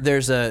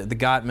there's the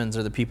Gottmans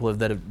are the people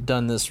that have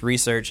done this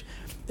research,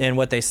 and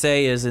what they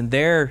say is in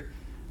their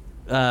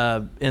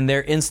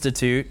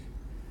institute,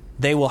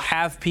 they will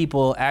have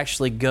people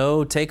actually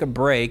go take a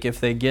break if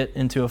they get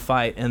into a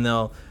fight, and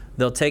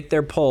they'll take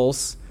their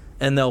pulse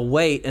and they'll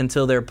wait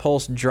until their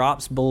pulse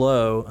drops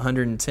below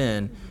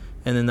 110,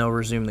 and then they'll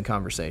resume the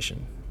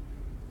conversation.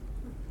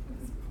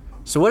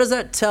 So what does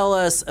that tell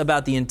us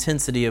about the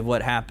intensity of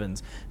what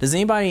happens? Does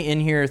anybody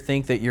in here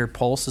think that your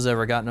pulse has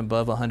ever gotten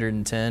above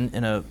 110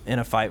 in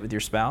a fight with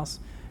your spouse?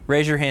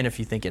 Raise your hand if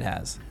you think it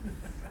has.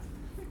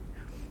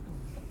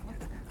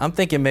 I'm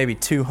thinking maybe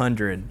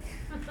 200,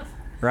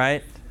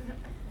 right?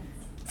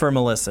 For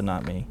Melissa,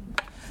 not me.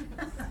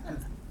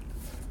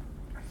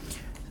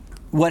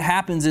 What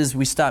happens is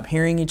we stop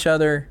hearing each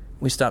other,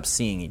 we stop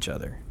seeing each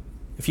other.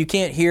 If you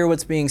can't hear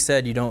what's being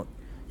said, you don't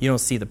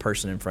see the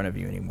person in front of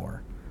you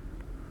anymore.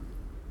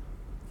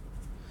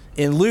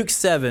 In Luke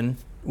 7,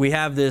 we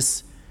have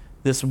this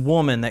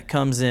woman that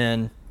comes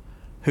in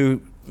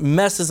who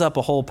messes up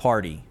a whole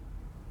party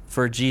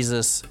for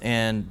Jesus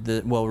and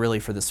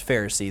really for this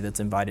Pharisee that's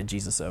invited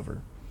Jesus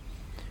over.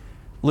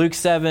 Luke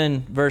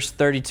 7, verse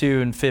 32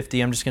 and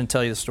 50, I'm just going to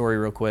tell you the story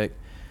real quick.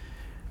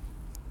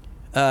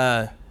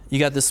 You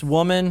got this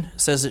woman,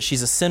 says that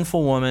she's a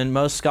sinful woman.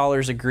 Most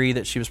scholars agree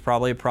that she was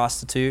probably a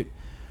prostitute.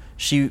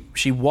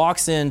 She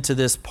walks into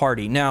this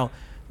party. Now,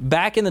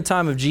 back in the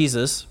time of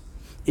Jesus,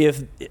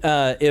 if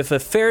a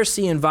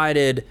Pharisee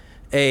invited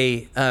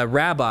a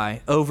rabbi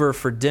over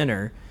for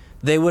dinner,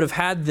 they would have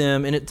had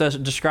them, and it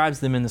describes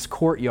them in this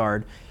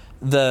courtyard.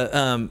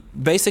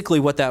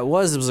 Basically what that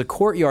was a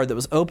courtyard that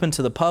was open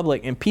to the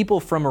public, and people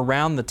from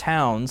around the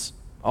towns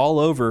all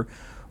over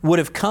would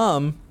have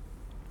come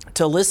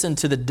to listen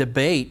to the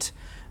debate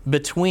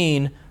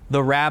between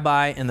the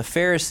rabbi and the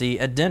Pharisee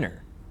at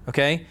dinner.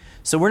 Okay?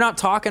 So we're not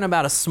talking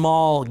about a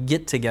small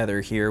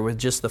get-together here with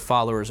just the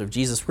followers of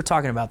Jesus. We're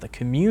talking about the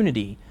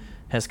community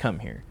has come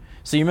here.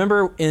 So you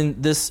remember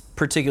in this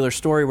particular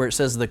story where it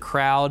says the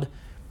crowd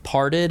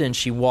parted and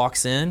she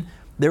walks in?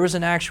 There was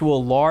an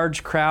actual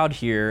large crowd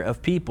here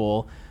of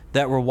people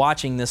that were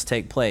watching this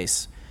take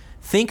place.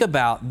 Think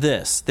about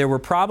this. There were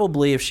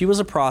probably, if she was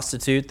a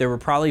prostitute, there were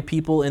probably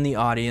people in the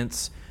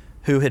audience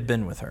who had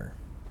been with her.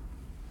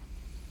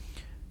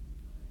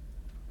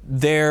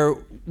 There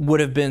would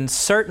have been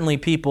certainly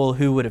people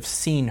who would have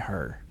seen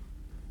her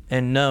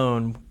and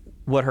known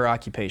what her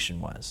occupation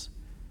was.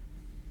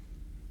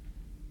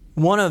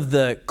 One of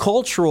the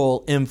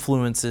cultural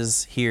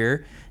influences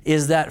here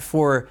is that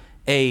for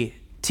a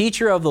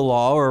teacher of the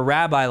law or a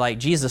rabbi like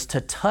Jesus to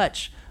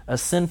touch a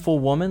sinful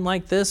woman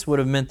like this would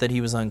have meant that he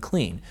was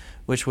unclean,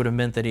 which would have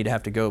meant that he'd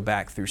have to go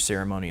back through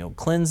ceremonial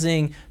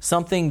cleansing,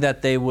 something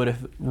that they would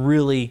have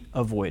really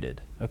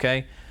avoided,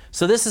 okay?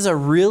 So this is a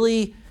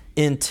really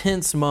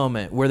intense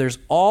moment where there's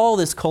all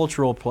this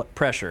cultural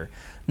pressure,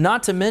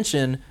 not to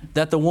mention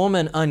that the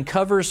woman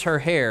uncovers her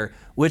hair,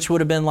 which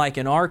would have been like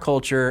in our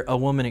culture, a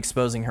woman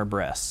exposing her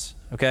breasts,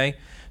 okay?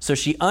 So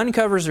she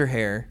uncovers her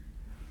hair,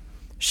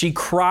 she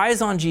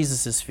cries on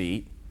Jesus'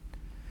 feet,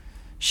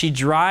 she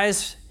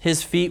dries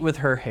his feet with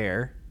her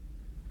hair,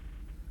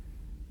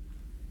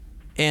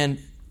 and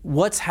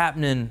what's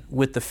happening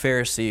with the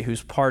Pharisee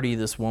whose party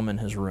this woman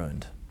has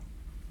ruined?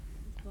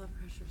 Blood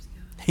pressure's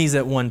going. He's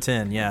at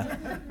 110, yeah.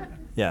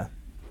 Yeah.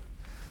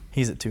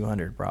 He's at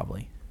 200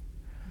 probably.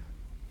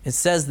 It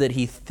says that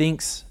he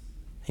thinks,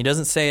 he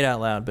doesn't say it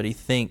out loud, but he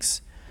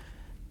thinks,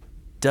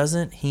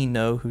 doesn't he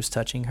know who's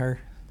touching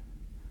her?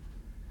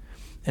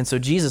 And so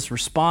Jesus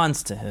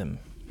responds to him,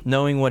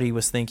 knowing what he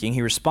was thinking.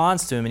 He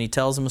responds to him and he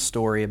tells him a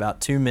story about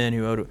two men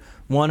who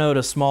one owed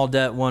a small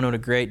debt, one owed a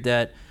great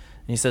debt.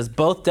 And he says,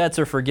 both debts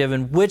are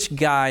forgiven. Which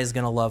guy is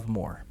going to love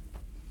more?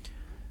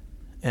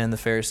 And the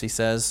Pharisee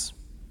says,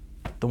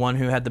 the one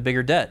who had the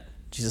bigger debt.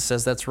 Jesus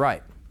says, that's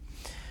right.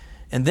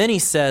 And then he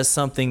says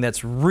something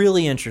that's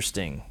really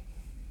interesting.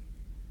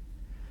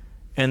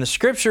 And the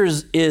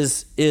scriptures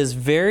is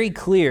very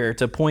clear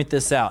to point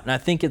this out. And I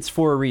think it's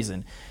for a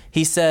reason.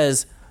 He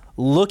says,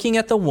 looking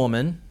at the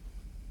woman,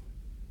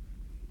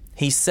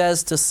 he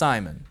says to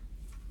Simon,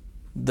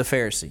 the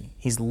Pharisee,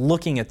 he's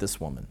looking at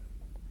this woman.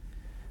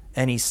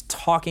 And he's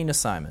talking to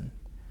Simon.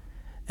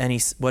 And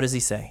what does he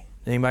say?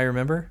 Anybody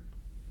remember?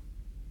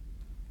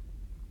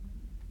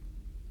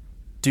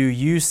 Do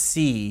you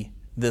see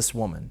this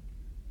woman?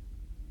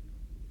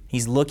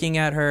 He's looking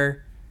at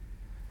her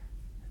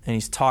and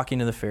he's talking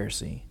to the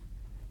Pharisee.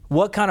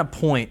 What kind of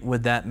point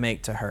would that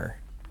make to her?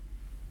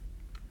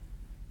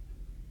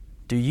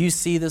 Do you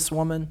see this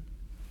woman?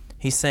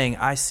 He's saying,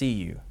 I see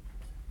you.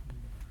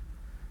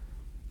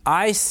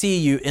 I see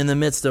you in the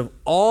midst of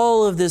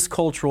all of this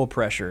cultural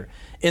pressure,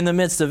 in the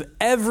midst of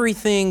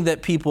everything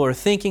that people are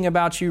thinking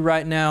about you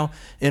right now,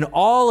 in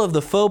all of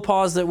the faux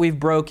pas that we've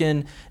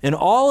broken, in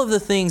all of the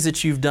things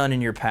that you've done in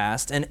your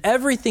past, and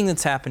everything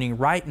that's happening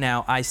right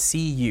now, I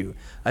see you.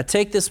 I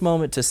take this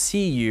moment to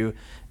see you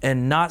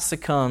and not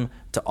succumb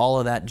to all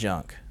of that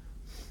junk.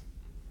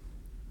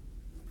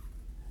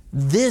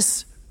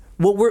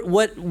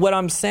 What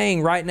I'm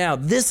saying right now,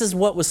 this is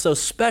what was so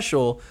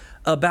special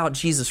about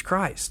Jesus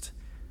Christ.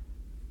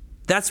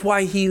 That's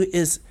why he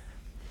was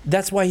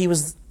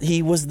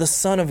the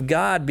Son of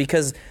God,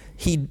 because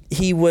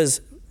he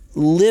was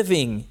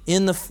living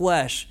in the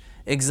flesh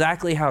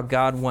exactly how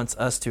God wants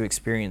us to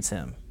experience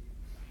him.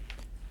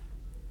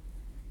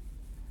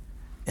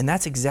 And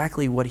that's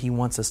exactly what he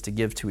wants us to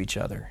give to each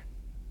other.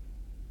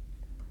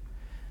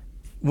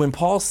 When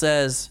Paul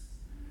says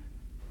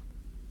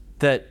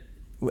that,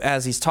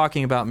 as he's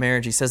talking about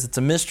marriage, he says it's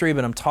a mystery,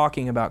 but I'm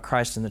talking about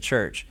Christ and the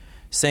church,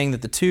 saying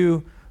that the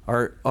two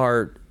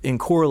are in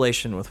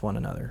correlation with one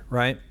another,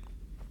 right?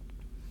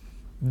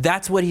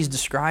 That's what he's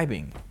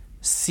describing.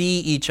 See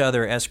each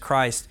other as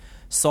Christ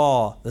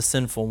saw the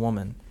sinful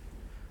woman.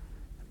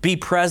 Be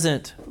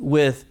present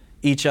with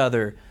each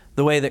other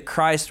the way that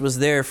Christ was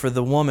there for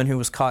the woman who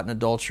was caught in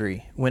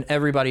adultery. When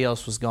everybody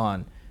else was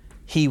gone,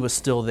 he was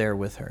still there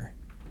with her.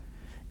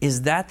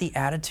 Is that the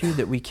attitude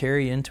that we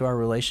carry into our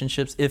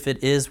relationships? If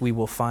it is, we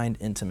will find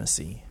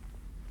intimacy.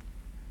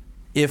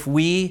 If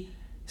we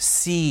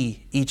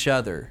see each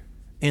other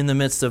in the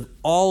midst of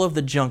all of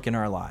the junk in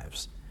our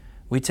lives,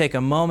 we take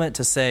a moment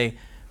to say,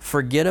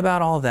 forget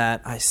about all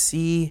that. I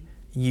see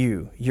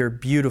you. You're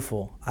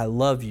beautiful. I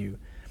love you.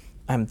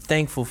 I'm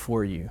thankful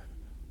for you.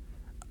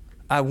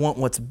 I want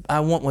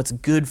what's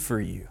good for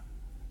you.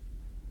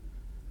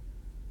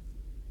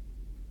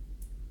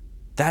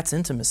 That's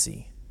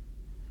intimacy.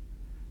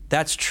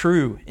 That's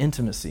true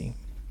intimacy.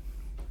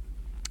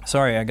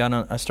 Sorry,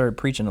 I started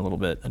preaching a little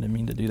bit. I didn't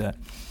mean to do that.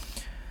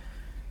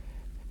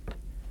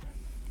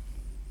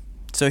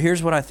 So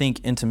here's what I think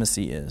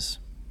intimacy is.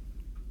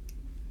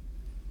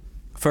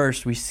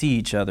 First, we see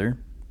each other.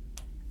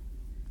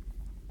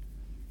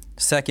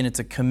 Second, it's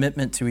a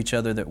commitment to each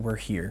other that we're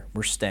here,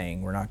 we're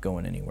staying, we're not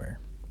going anywhere.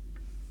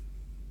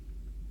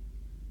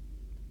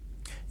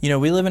 You know,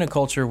 we live in a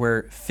culture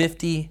where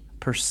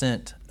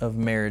 50% of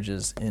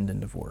marriages end in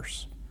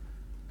divorce.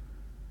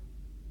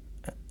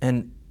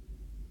 And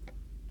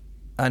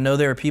I know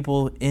there are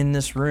people in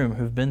this room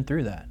who've been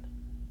through that.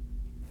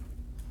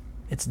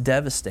 It's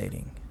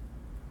devastating,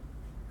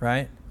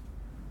 right?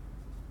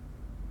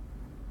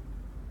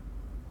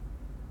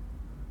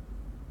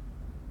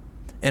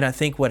 And I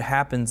think what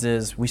happens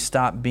is we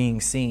stop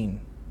being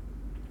seen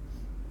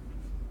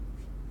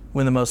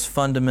when the most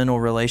fundamental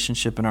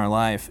relationship in our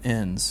life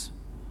ends.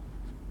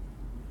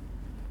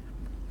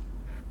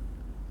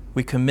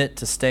 We commit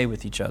to stay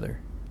with each other,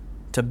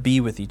 to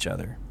be with each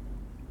other.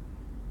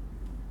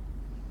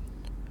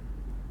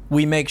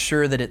 We make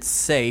sure that it's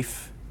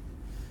safe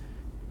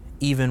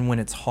even when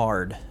it's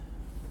hard.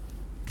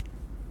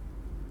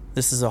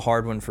 This is a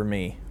hard one for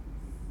me.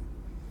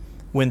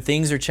 When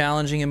things are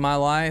challenging in my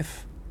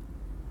life,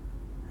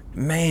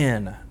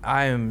 man,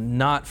 I am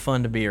not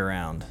fun to be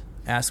around.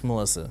 Ask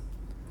Melissa.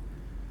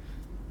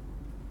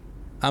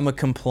 I'm a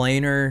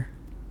complainer.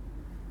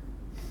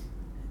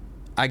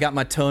 I got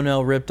my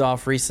toenail ripped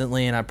off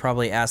recently, and I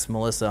probably asked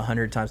Melissa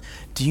 100 times,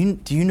 do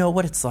you know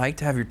what it's like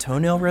to have your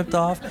toenail ripped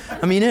off?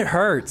 I mean, it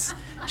hurts.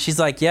 She's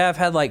like, yeah, I've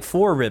had like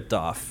 4 ripped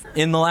off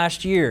in the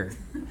last year.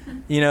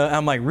 You know,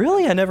 I'm like,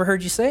 really? I never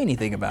heard you say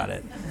anything about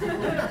it.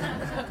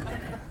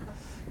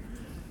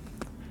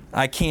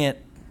 I can't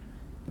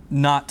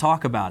not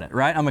talk about it,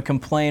 right? I'm a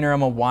complainer,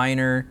 I'm a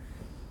whiner.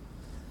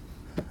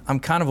 I'm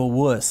kind of a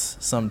wuss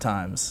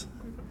sometimes.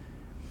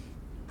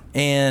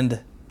 And,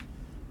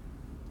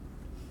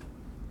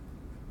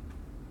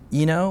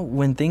 you know,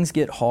 when things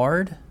get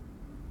hard,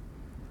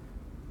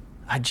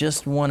 I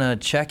just want to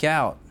check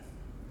out.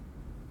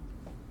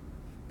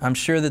 I'm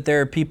sure that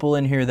there are people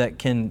in here that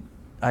can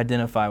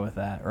identify with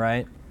that,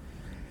 right?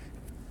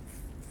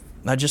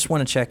 I just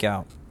want to check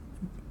out.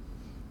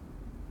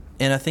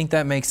 And I think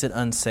that makes it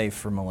unsafe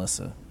for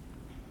Melissa.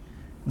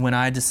 When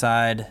I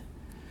decide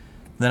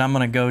that I'm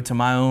going to go to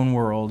my own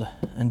world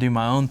and do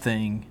my own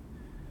thing,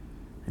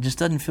 it just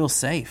doesn't feel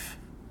safe.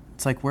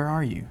 It's like, where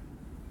are you?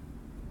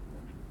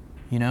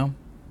 You know?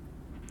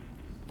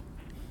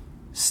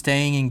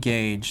 Staying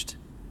engaged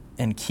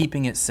and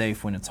keeping it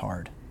safe when it's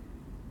hard.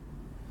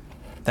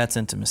 That's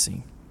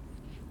intimacy.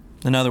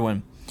 Another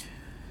one.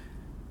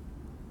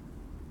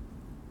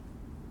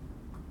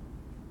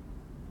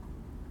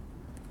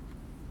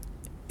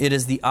 It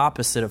is the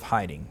opposite of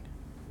hiding.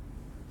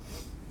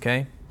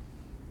 Okay?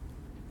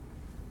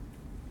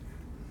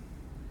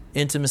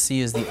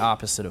 Intimacy is the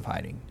opposite of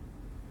hiding.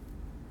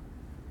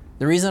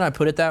 The reason I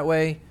put it that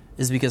way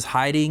is because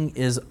hiding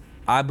is,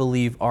 I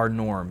believe, our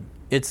norm.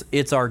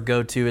 It's our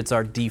go-to, it's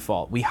our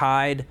default. We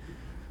hide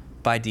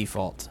by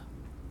default.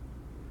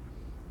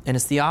 And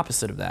it's the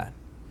opposite of that.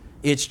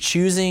 It's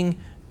choosing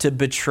to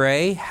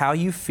betray how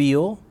you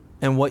feel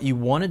and what you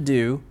want to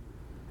do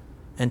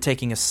and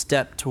taking a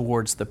step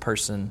towards the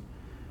person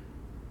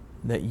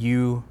that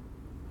you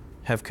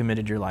have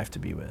committed your life to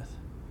be with.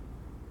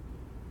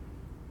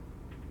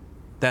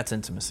 That's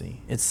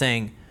intimacy. It's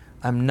saying,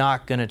 I'm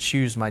not going to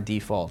choose my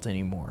default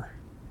anymore.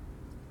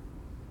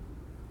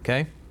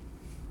 Okay?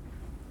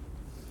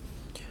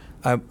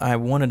 I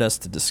wanted us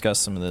to discuss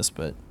some of this,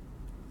 but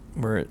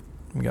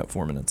we got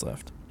 4 minutes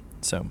left.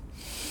 So,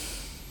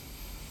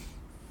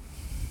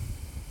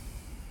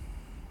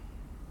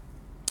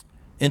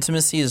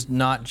 intimacy is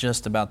not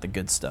just about the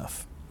good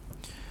stuff.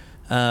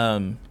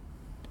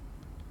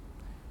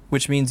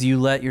 Which means you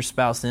let your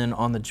spouse in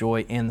on the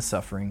joy and the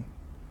suffering.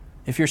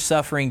 If you're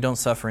suffering, don't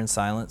suffer in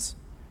silence.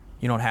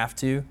 You don't have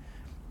to.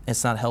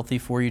 It's not healthy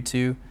for you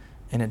to,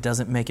 and it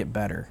doesn't make it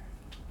better.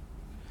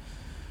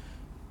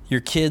 Your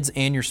kids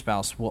and your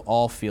spouse will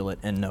all feel it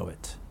and know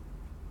it.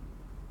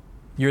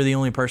 You're the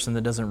only person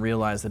that doesn't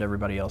realize that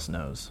everybody else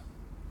knows.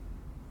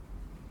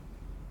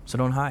 So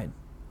don't hide.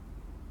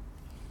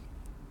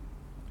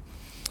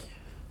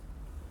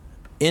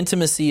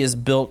 Intimacy is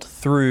built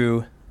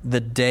through the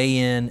day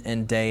in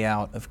and day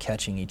out of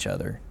catching each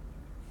other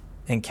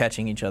and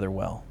catching each other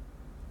well.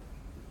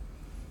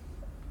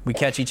 We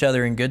catch each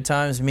other in good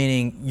times,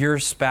 meaning your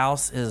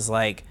spouse is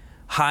like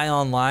high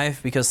on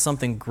life because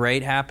something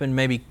great happened.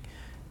 Maybe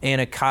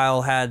Anna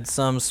Kyle had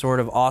some sort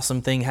of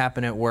awesome thing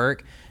happen at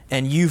work,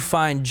 and you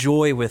find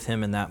joy with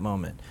him in that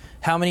moment.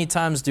 How many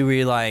times do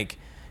we like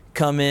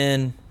come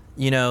in,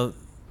 you know,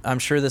 I'm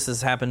sure this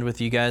has happened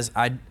with you guys.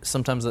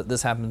 Sometimes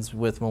this happens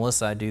with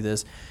Melissa. I do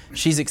this.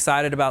 She's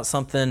excited about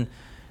something,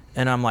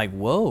 and I'm like,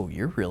 whoa,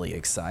 you're really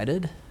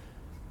excited?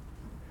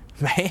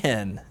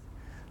 Man,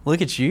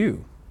 look at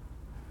you.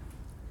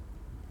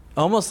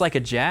 Almost like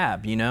a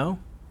jab, you know?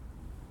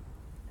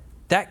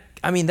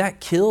 That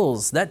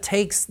kills. That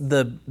takes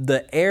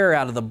the air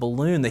out of the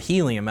balloon, the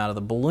helium out of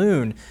the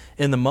balloon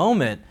in the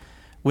moment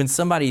when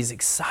somebody's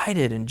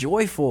excited and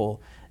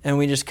joyful. And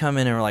we just come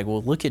in and we're like,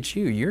 well, look at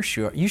you. You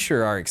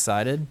sure are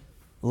excited.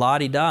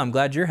 La-di-da, I'm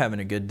glad you're having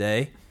a good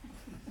day.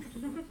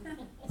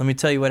 Let me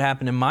tell you what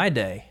happened in my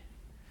day.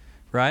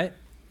 Right?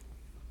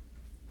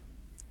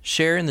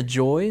 Sharing the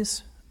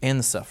joys and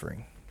the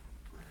suffering.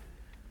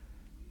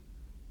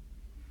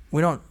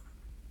 We don't,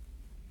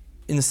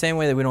 in the same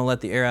way that we don't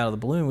let the air out of the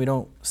balloon, we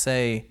don't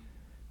say,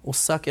 well,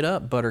 suck it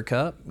up,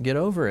 buttercup. Get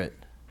over it.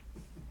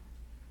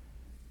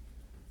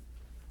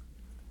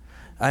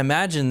 I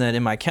imagine that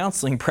in my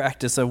counseling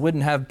practice, I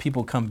wouldn't have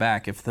people come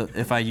back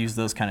if I use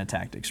those kind of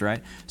tactics,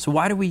 right? So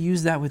why do we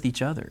use that with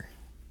each other?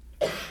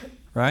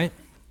 Right?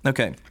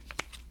 Okay.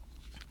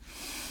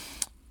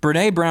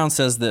 Brene Brown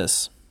says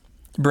this.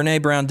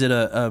 Brene Brown did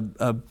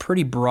a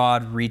pretty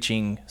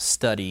broad-reaching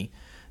study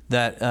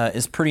that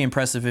is pretty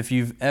impressive. If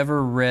you've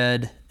ever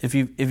read, if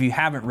you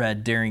haven't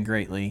read Daring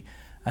Greatly,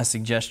 I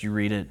suggest you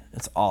read it.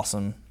 It's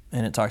awesome,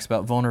 and it talks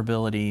about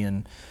vulnerability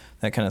and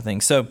that kind of thing.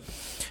 So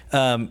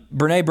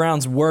Brene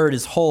Brown's word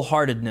is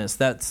wholeheartedness.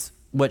 That's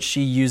what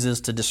she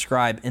uses to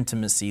describe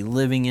intimacy,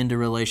 living into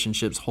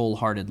relationships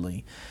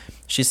wholeheartedly.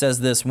 She says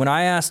this: when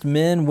I asked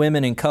men,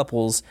 women, and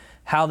couples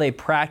how they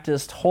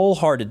practiced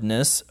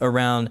wholeheartedness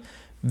around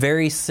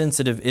very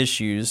sensitive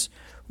issues,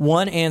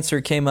 one answer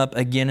came up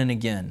again and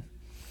again: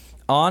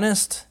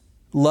 honest,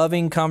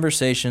 loving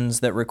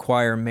conversations that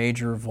require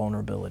major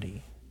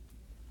vulnerability.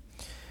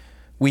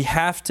 We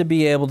have to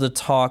be able to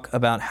talk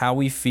about how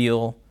we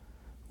feel,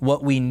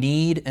 what we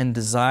need and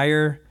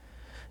desire,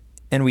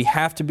 and we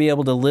have to be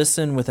able to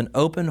listen with an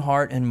open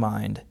heart and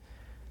mind.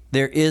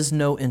 There is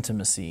no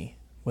intimacy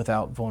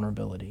without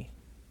vulnerability.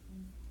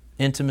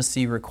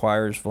 Intimacy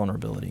requires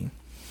vulnerability.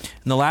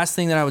 And the last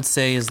thing that I would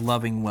say is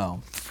loving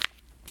well.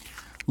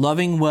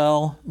 Loving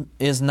well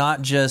is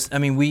not just,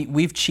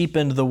 we've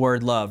cheapened the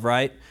word love,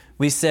 right?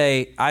 I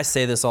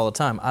say this all the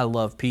time, I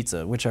love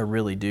pizza, which I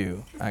really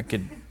do.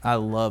 I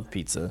love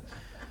pizza.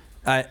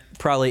 I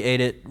probably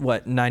ate it,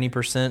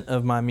 90%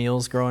 of my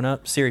meals growing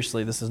up?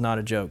 Seriously, this is not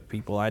a joke,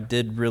 people. I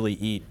did really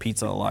eat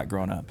pizza a lot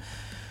growing up.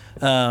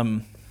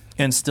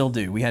 And still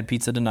do. We had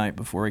pizza tonight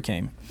before it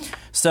came.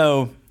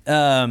 So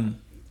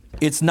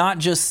it's not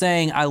just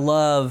saying I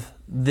love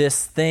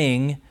this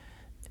thing.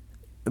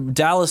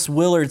 Dallas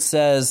Willard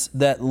says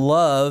that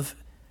love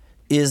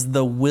is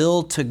the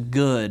will to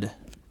good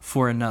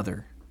for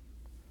another.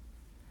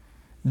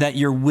 That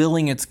you're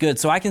willing it's good.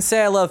 So I can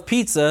say I love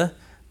pizza,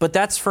 but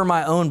that's for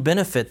my own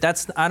benefit.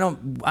 I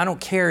don't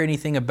care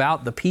anything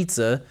about the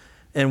pizza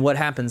and what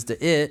happens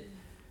to it.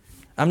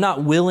 I'm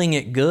not willing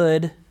it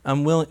good. I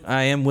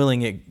am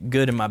willing it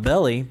good in my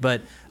belly,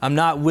 but I'm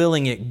not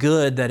willing it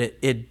good that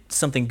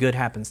something good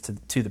happens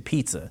to the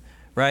pizza,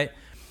 right?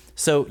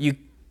 So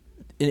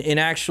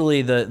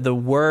actually the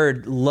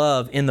word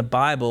love in the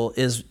Bible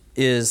is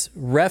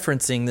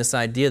referencing this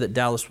idea that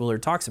Dallas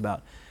Willard talks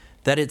about.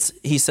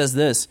 He says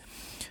this,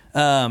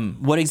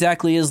 what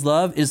exactly is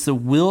love? Is the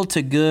will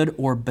to good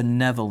or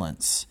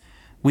benevolence.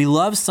 We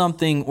love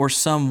something or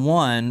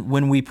someone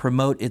when we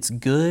promote its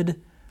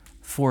good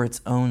for its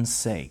own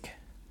sake.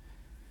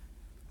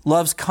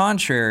 Love's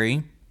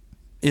contrary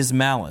is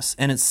malice,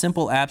 and its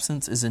simple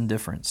absence is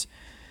indifference.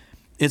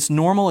 Its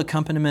normal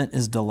accompaniment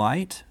is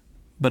delight,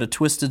 but a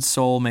twisted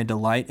soul may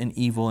delight in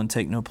evil and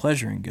take no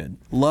pleasure in good.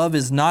 Love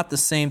is not the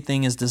same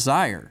thing as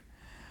desire,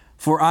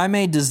 for I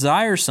may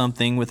desire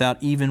something without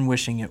even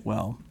wishing it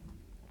well,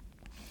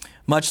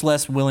 much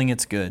less willing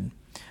its good.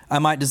 I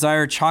might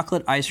desire a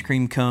chocolate ice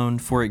cream cone,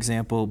 for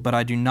example, but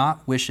I do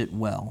not wish it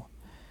well.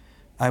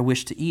 I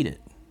wish to eat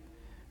it.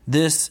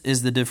 This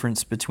is the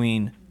difference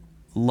between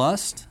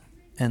lust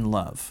and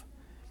love,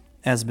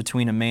 as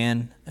between a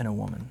man and a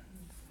woman.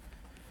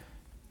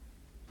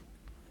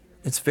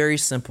 It's very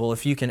simple.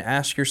 If you can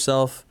ask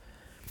yourself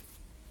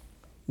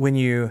when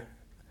you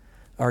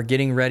are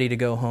getting ready to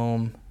go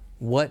home,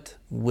 what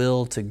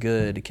will to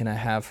good can I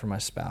have for my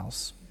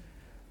spouse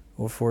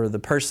or for the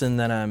person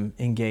that I'm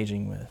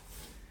engaging with?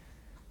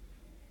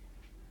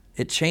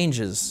 It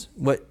changes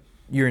what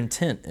your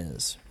intent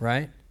is,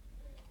 right?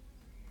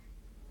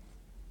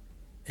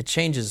 It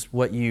changes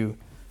what you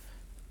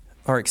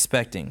are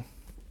expecting,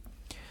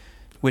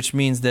 which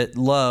means that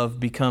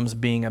love becomes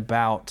being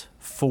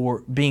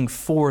for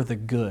the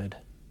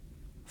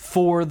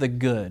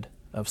good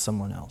of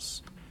someone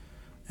else.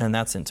 And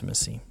that's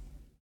intimacy.